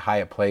at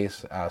Hyatt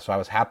Place. So I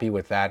was happy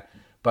with that.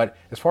 But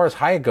as far as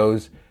Hyatt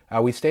goes,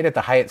 we stayed at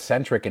the Hyatt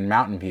Centric in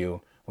Mountain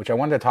View, which I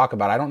wanted to talk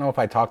about. I don't know if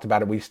I talked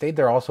about it. We stayed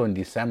there also in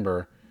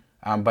December.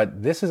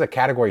 But this is a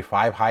Category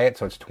 5 Hyatt,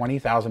 so it's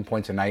 20,000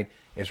 points a night.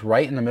 It's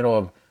right in the middle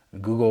of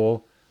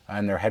Google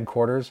and their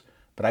headquarters.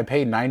 But I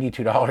paid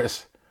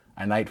 $92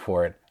 a night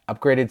for it.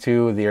 Upgraded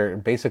to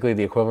basically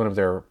the equivalent of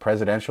their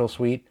presidential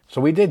suite.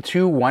 So we did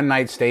 2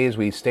 one-night stays.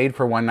 We stayed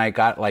for one night,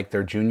 got like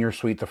their junior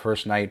suite the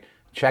first night,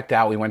 checked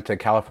out. We went to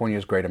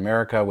California's Great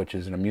America, which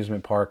is an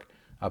amusement park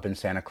up in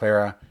Santa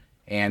Clara.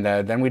 And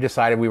then we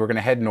decided we were going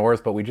to head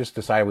north, but we just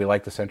decided we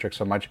liked the Centric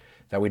so much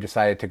that we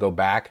decided to go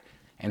back.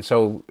 And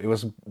so it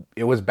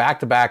was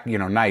back-to-back,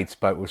 nights,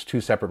 but it was 2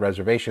 separate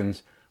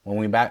reservations. When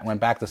we went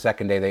back the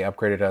second day, they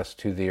upgraded us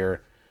to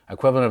their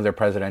equivalent of their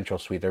presidential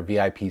suite, their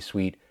VIP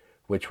suite,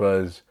 which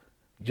was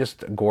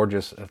just a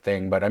gorgeous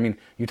thing. But I mean,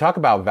 you talk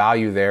about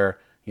value there.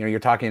 You're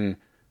talking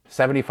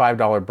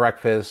 $75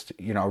 breakfast,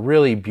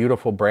 really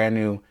beautiful, brand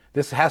new.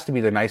 This has to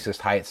be the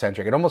nicest Hyatt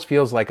Centric. It almost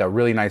feels like a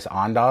really nice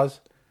Andaz,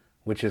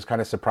 which is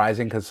kind of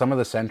surprising because some of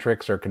the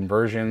Centrics are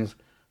conversions.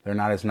 They're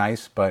not as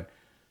nice, but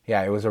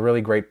yeah, it was a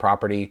really great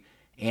property.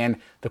 And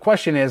the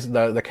question is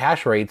the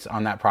cash rates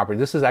on that property.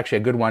 This is actually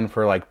a good one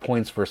for like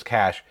points versus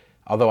cash,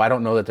 although I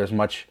don't know that there's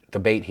much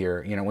debate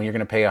here. When you're going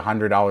to pay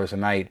 $100 a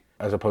night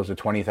as opposed to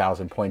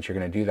 20,000 points, you're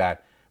going to do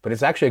that. But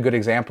it's actually a good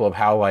example of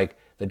how like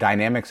the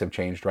dynamics have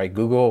changed, right?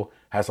 Google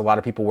has a lot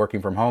of people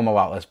working from home, a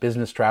lot less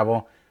business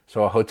travel.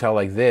 So a hotel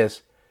like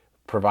this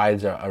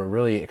provides a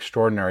really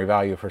extraordinary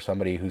value for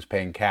somebody who's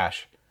paying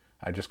cash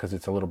just because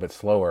it's a little bit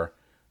slower.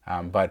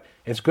 But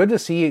it's good to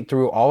see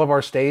through all of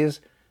our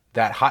stays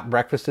that hot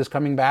breakfast is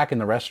coming back in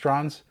the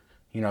restaurants.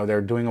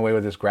 They're doing away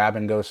with this grab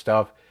and go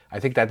stuff. I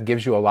think that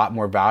gives you a lot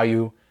more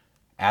value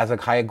as a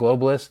Hyatt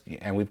globalist.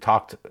 And we've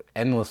talked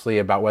endlessly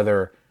about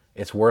whether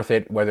it's worth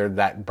it, whether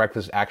that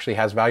breakfast actually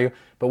has value.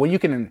 But when you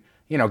can,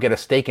 get a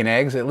steak and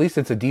eggs, at least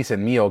it's a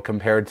decent meal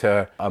compared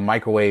to a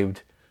microwaved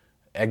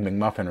Egg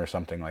McMuffin or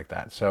something like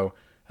that. So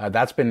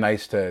that's been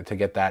nice to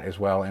get that as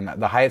well. And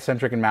the Hyatt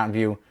Centric in Mountain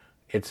View,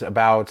 it's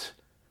about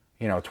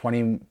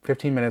 15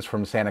 minutes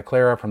from Santa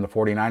Clara, from the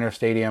 49er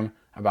Stadium,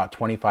 about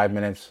 25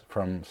 minutes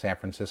from San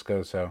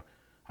Francisco. So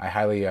I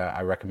highly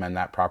recommend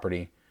that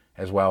property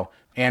as well.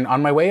 And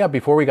on my way up,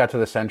 before we got to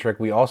the Centric,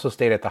 we also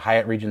stayed at the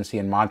Hyatt Regency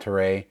in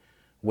Monterey,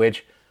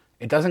 which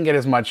it doesn't get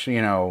as much,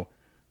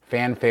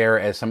 fanfare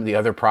as some of the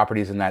other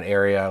properties in that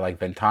area, like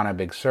Ventana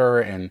Big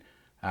Sur and,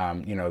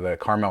 the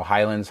Carmel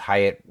Highlands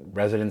Hyatt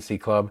Residency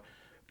Club.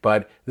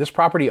 But this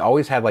property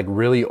always had like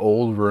really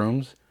old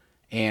rooms.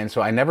 And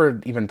so I never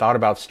even thought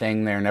about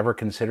staying there, never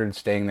considered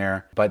staying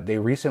there, but they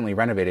recently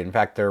renovated. In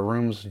fact, their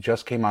rooms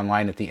just came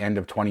online at the end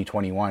of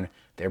 2021.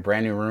 They're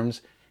brand new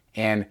rooms.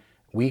 And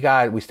we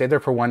stayed there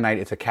for one night.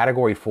 It's a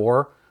Category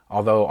 4,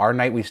 although our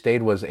night we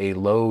stayed was a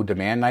low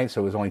demand night,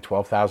 so it was only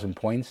 12,000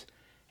 points.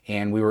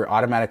 And we were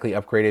automatically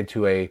upgraded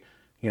to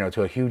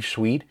a huge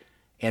suite.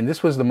 And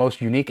this was the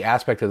most unique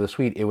aspect of the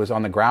suite. It was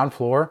on the ground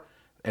floor,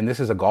 and this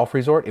is a golf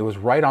resort. It was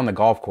right on the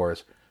golf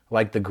course.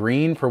 Like the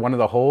green for one of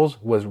the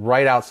holes was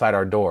right outside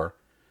our door.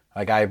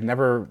 Like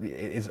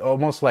it's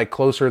almost like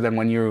closer than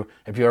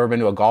if you've ever been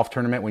to a golf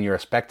tournament when you're a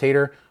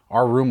spectator,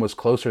 our room was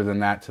closer than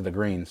that to the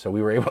green, so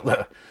we were able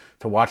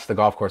to watch the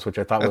golf course, which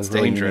I thought was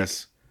really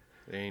dangerous.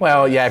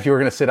 Well, yeah, if you were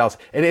going to sit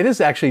outside. And it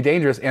is actually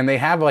dangerous, and they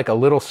have like a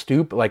little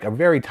stoop, like a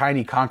very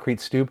tiny concrete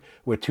stoop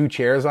with 2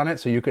 chairs on it,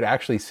 so you could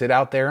actually sit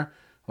out there,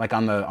 like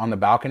on the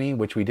balcony,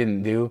 which we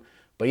didn't do.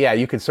 But yeah,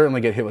 you could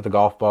certainly get hit with a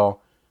golf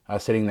ball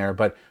sitting there.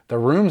 But the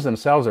rooms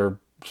themselves are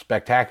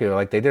spectacular.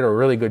 Like, they did a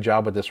really good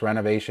job with this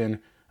renovation.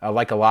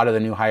 Like a lot of the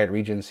new Hyatt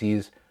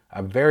Regencies,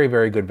 a very,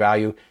 very good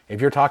value.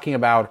 If you're talking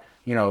about,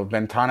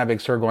 Ventana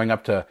Big Sur going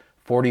up to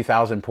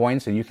 40,000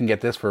 points, and you can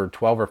get this for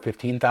 12 or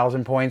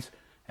 15,000 points,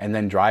 and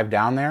then drive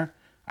down there,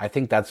 I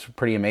think that's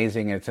pretty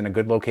amazing. It's in a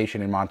good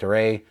location in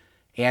Monterey,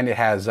 and it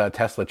has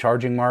Tesla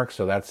charging marks,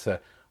 so that's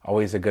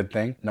always a good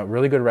thing. No,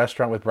 really good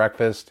restaurant with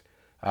breakfast.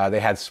 They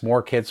had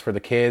s'more kits for the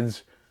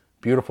kids,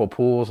 beautiful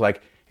pools.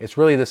 Like, it's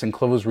really this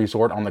enclosed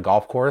resort on the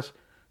golf course,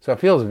 so it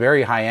feels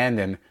very high end,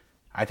 and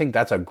I think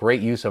that's a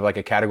great use of like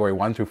a Category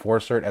 1 through 4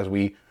 cert as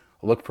we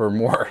look for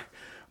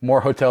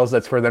more hotels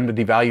that's for them to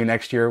devalue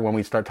next year when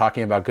we start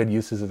talking about good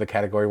uses of the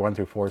Category 1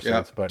 through 4 certs.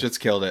 Yep, But just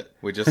killed it.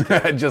 We just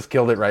killed it. just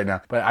killed it right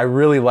now. But I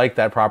really liked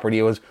that property.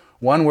 It was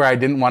one where I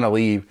didn't want to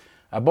leave.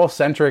 Both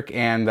Centric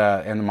and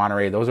the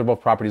Monterey, those are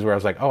both properties where I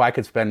was like, oh, I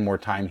could spend more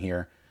time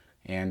here.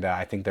 And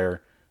I think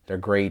they're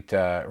great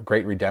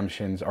great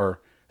redemptions. Or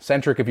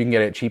Centric, if you can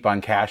get it cheap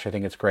on cash, I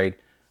think it's great.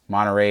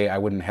 Monterey, I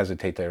wouldn't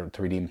hesitate to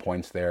redeem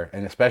points there.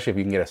 And especially if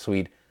you can get a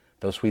suite.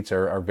 Those suites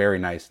are very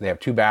nice. They have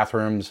 2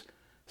 bathrooms,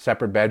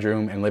 separate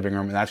bedroom and living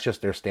room, and that's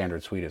just their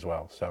standard suite as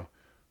well. So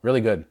really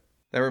good.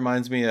 That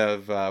reminds me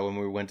of when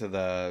we went to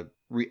the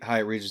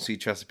Hyatt Regency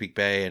Chesapeake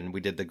Bay and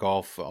we did the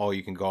golf, all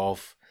you can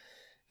golf.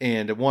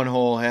 And one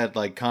hole had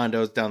like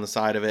condos down the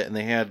side of it, and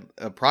they had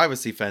a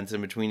privacy fence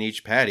in between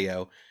each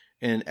patio.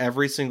 And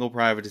every single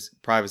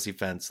privacy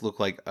fence looked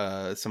like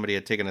somebody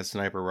had taken a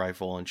sniper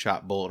rifle and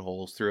shot bullet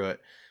holes through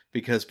it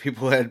because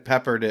people had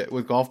peppered it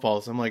with golf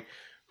balls. I'm like,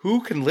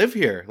 who can live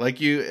here?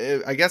 Like,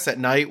 I guess at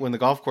night when the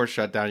golf course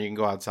shut down, you can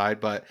go outside,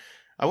 but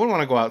I wouldn't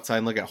want to go outside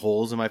and look at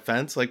holes in my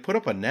fence. Like, put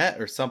up a net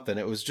or something.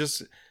 It was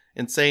just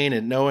insane.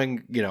 And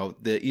knowing,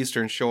 the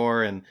Eastern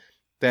Shore and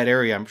that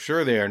area, I'm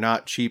sure they are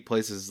not cheap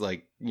places.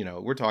 Like,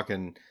 we're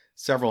talking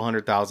several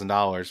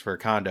 $100,000 for a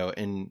condo,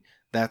 and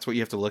that's what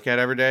you have to look at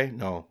every day?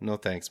 No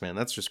thanks, man.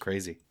 That's just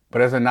crazy.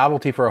 But as a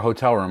novelty for a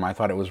hotel room, I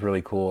thought it was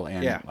really cool.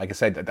 And yeah, like I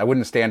said, I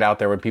wouldn't stand out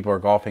there when people are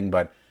golfing,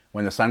 but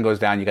when the sun goes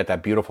down, you get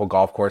that beautiful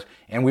golf course.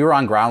 And we were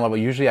on ground level.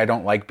 Usually I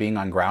don't like being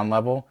on ground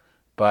level,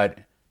 but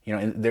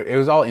it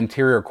was all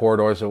interior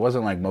corridors. So it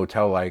wasn't like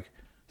motel-like.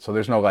 So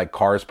there's no like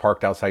cars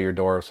parked outside your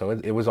door. So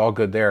it was all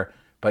good there.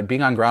 But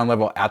being on ground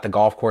level at the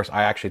golf course,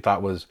 I actually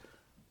thought was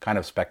kind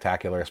of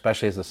spectacular,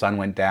 especially as the sun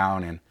went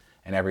down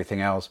and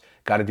everything else.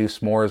 Got to do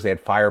s'mores. They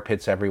had fire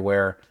pits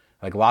everywhere,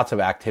 like lots of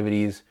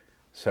activities.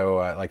 So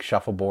like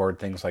shuffleboard,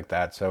 things like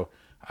that. So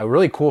a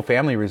really cool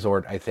family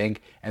resort, I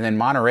think. And then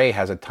Monterey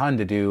has a ton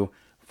to do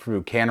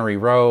through Cannery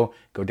Row,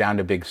 go down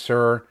to Big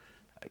Sur.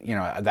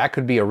 That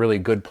could be a really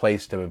good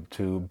place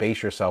to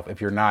base yourself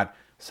if you're not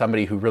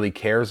somebody who really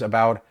cares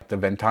about the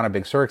Ventana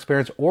Big Sur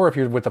experience, or if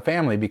you're with a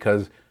family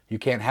because you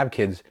can't have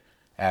kids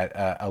at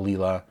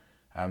Alila.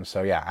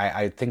 So yeah,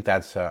 I think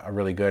that's a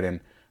really good.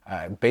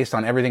 And based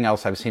on everything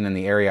else I've seen in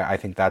the area, I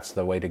think that's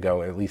the way to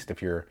go, at least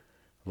if you're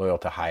loyal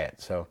to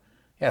Hyatt. So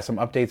yeah, some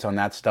updates on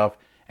that stuff.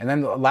 And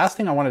then the last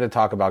thing I wanted to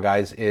talk about,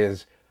 guys,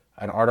 is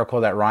an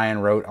article that Ryan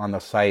wrote on the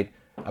site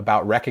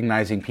about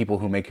recognizing people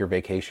who make your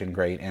vacation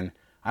great. And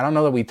I don't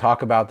know that we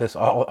talk about this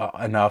all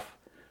enough.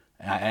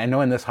 I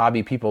know in this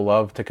hobby, people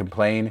love to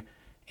complain.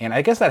 And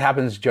I guess that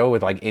happens, Joe,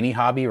 with like any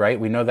hobby, right?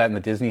 We know that in the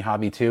Disney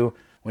hobby too.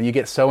 When you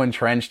get so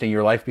entrenched and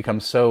your life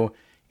becomes so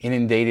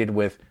inundated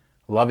with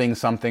loving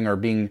something or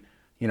being,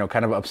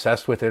 kind of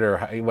obsessed with it or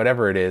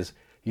whatever it is,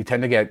 you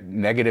tend to get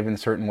negative in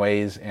certain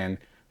ways. And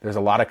there's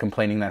a lot of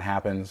complaining that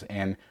happens.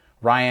 And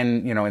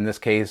Ryan, in this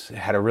case,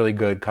 had a really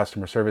good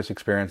customer service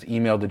experience,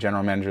 emailed the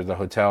general manager of the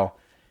hotel,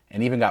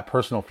 and even got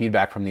personal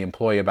feedback from the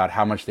employee about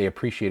how much they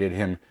appreciated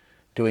him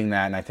doing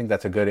that. And I think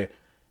that's a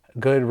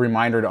good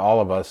reminder to all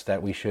of us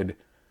that we should,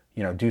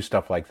 do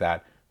stuff like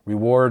that.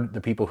 Reward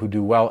the people who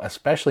do well,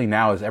 especially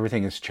now as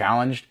everything is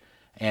challenged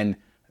and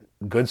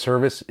good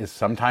service is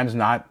sometimes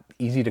not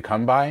easy to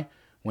come by.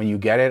 When you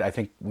get it, I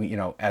think we,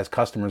 as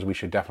customers, we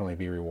should definitely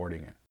be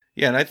rewarding it.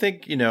 Yeah, and I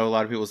think, a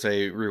lot of people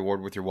say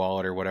reward with your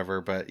wallet or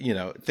whatever, but,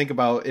 think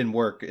about in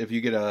work, if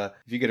you get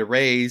a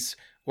raise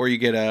or you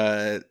get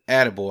a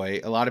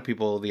attaboy, a lot of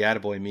people, the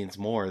attaboy means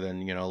more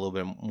than, a little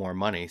bit more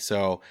money.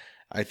 So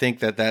I think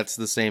that that's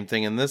the same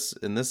thing in this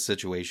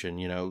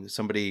situation.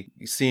 Somebody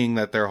seeing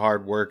that their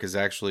hard work is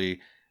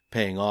actually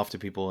paying off to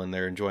people and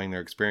they're enjoying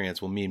their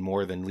experience will mean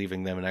more than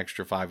leaving them an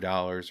extra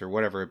 $5 or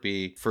whatever it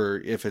be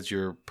for if it's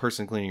your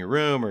person cleaning your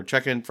room or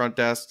check-in front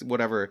desk,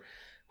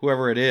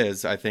 whoever it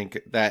is. I think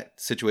that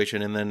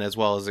situation, and then as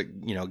well as it,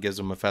 gives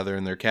them a feather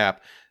in their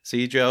cap.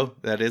 See, Joe,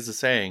 that is a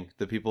saying.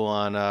 The people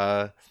on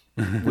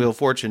Wheel of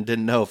Fortune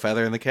didn't know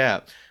feather in the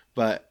cap,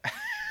 but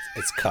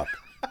it's cup.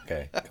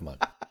 Okay, come on.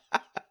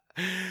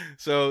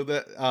 So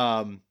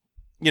that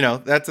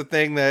that's a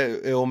thing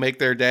that it will make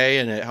their day,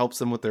 and it helps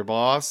them with their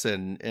boss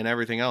and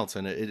everything else.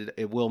 And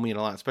it will mean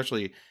a lot,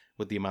 especially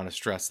with the amount of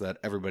stress that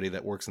everybody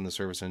that works in the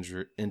service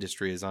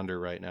industry is under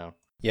right now.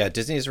 Yeah,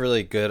 Disney is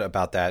really good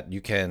about that. You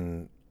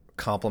can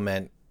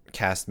compliment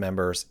cast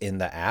members in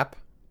the app.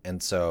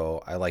 And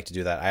so I like to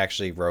do that. I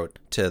actually wrote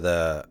to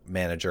the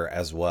manager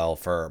as well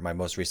for my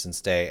most recent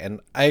stay. And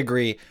I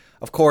agree.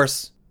 Of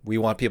course, we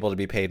want people to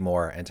be paid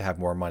more and to have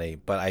more money.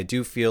 But I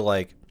do feel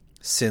like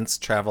since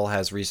travel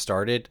has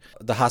restarted,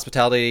 the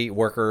hospitality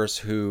workers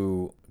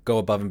who go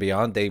above and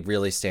beyond, they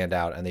really stand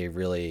out and they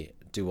really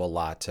do a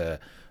lot to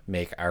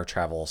make our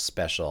travel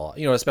special,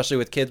 especially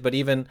with kids, but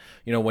even,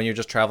 when you're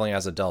just traveling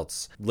as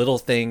adults, little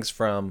things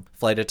from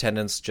flight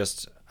attendants,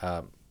 just,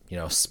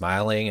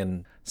 smiling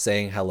and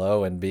saying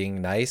hello and being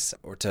nice,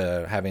 or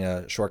to having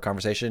a short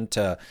conversation,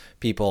 to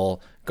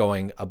people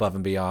going above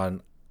and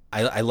beyond.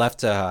 I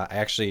left, I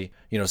actually,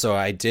 so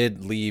I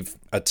did leave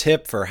a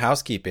tip for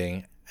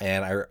housekeeping,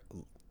 and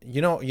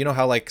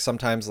how like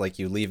sometimes like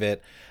you leave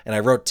it, and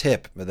I wrote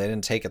tip, but they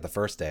didn't take it the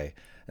first day.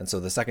 And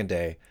so the second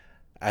day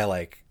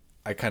I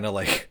kind of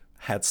like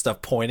had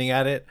stuff pointing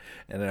at it,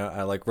 and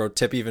I like wrote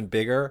tip even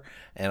bigger,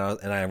 and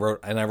I wrote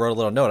a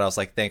little note. I was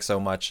like, thanks so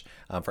much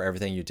for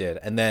everything you did.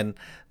 And then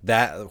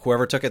that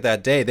whoever took it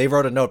that day, they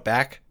wrote a note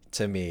back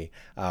to me,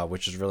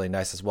 which is really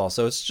nice as well.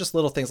 So it's just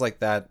little things like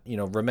that,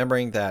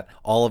 remembering that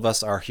all of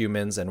us are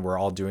humans and we're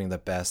all doing the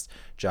best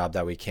job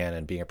that we can,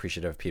 and being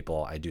appreciative of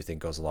people, I do think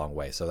goes a long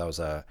way. So that was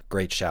a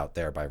great shout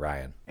there by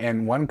Ryan.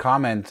 And one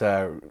comment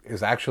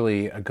is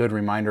actually a good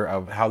reminder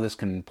of how this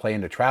can play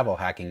into travel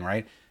hacking,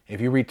 right? If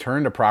you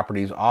return to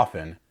properties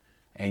often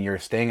and you're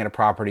staying at a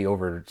property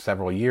over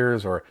several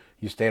years, or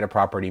you stay at a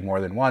property more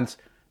than once,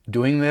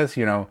 doing this,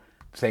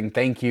 saying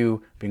thank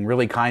you, being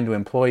really kind to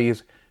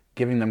employees,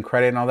 giving them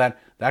credit and all that,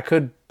 that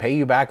could pay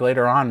you back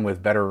later on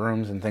with better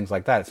rooms and things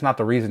like that. It's not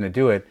the reason to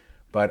do it,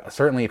 but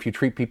certainly if you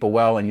treat people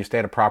well and you stay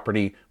at a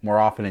property more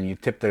often and you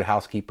tip the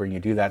housekeeper and you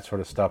do that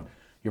sort of stuff,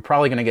 you're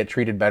probably going to get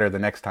treated better the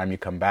next time you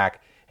come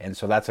back. And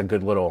so that's a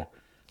good little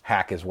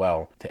hack as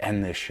well to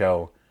end this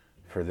show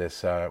for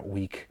this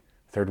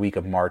third week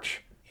of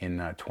March in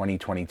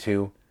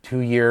 2022. 2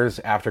 years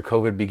after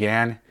COVID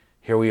began,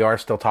 here we are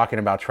still talking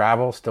about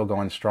travel, still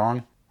going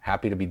strong.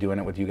 Happy to be doing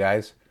it with you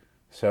guys.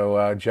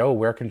 So, Joe,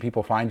 where can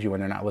people find you when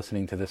they're not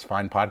listening to this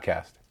fine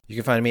podcast? You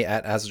can find me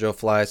at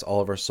AsJoeFlies, all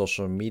over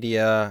social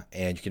media,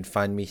 and you can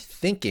find me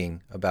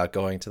thinking about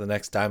going to the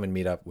next Diamond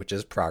meetup, which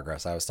is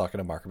progress. I was talking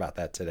to Mark about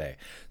that today.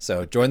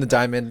 So join the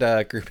Diamond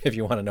group if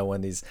you want to know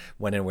when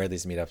and where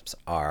these meetups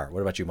are.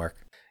 What about you, Mark?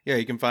 Yeah,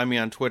 you can find me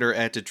on Twitter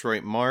at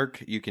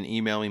DetroitMark. You can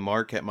email me,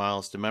 Mark at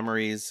Miles to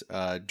Memories.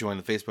 Join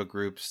the Facebook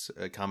groups,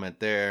 comment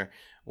there,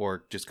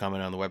 or just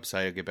comment on the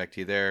website. I'll get back to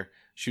you there.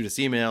 Shoot us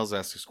emails,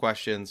 ask us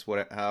questions,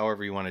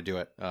 however you want to do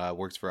it.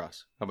 Works for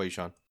us. How about you,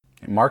 Sean?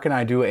 Mark and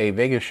I do a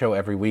Vegas show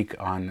every week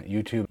on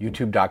YouTube,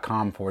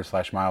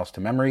 youtube.com/Miles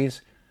to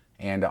Memories.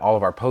 And all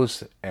of our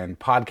posts and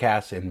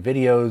podcasts and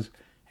videos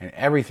and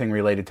everything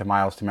related to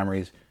Miles to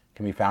Memories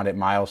can be found at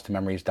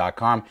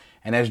milestomemories.com.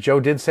 And as Joe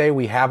did say,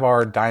 we have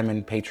our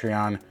Diamond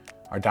Patreon,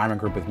 our Diamond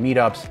group with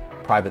meetups,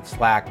 private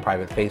Slack,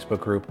 private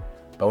Facebook group,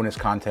 bonus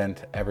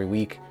content every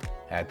week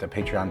at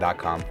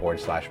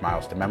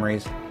patreon.com/Miles to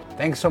Memories.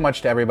 Thanks so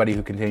much to everybody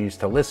who continues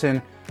to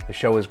listen. The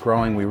show is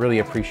growing. We really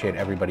appreciate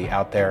everybody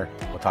out there.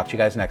 We'll talk to you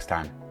guys next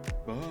time.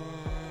 Bye.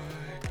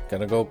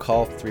 Gonna go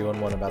call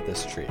 311 about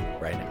this tree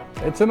right now.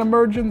 It's an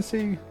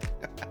emergency.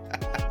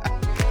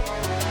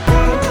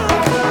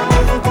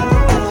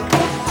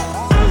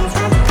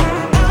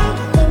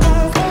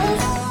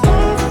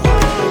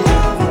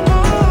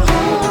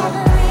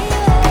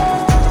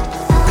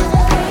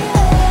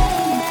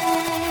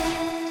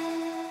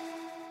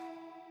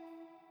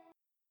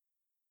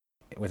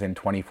 Within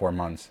 24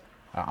 months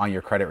on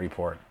your credit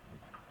report,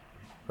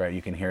 right?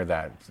 You can hear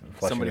that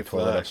flushing Somebody the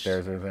toilet flushed.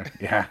 upstairs or there.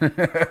 Yeah.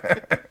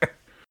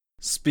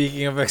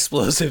 Speaking of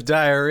explosive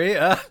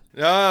diarrhea.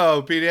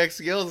 Oh, PDX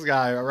Skills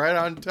guy, right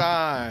on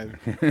time.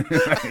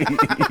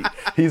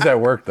 He's at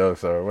work though,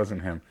 so it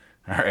wasn't him.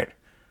 All right.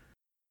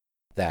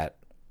 That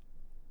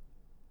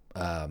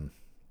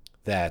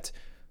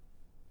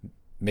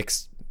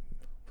mixed,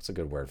 what's a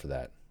good word for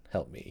that?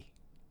 Help me.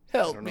 I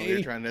don't know what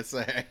you're trying to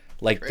say.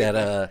 Like Great.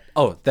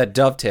 that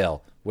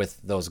dovetail with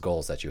those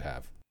goals that you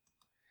have.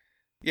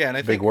 Yeah, and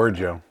I think Big word,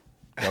 Joe.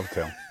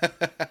 Dovetail.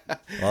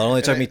 Well, it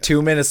only took me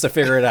 2 minutes to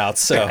figure it out,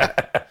 so.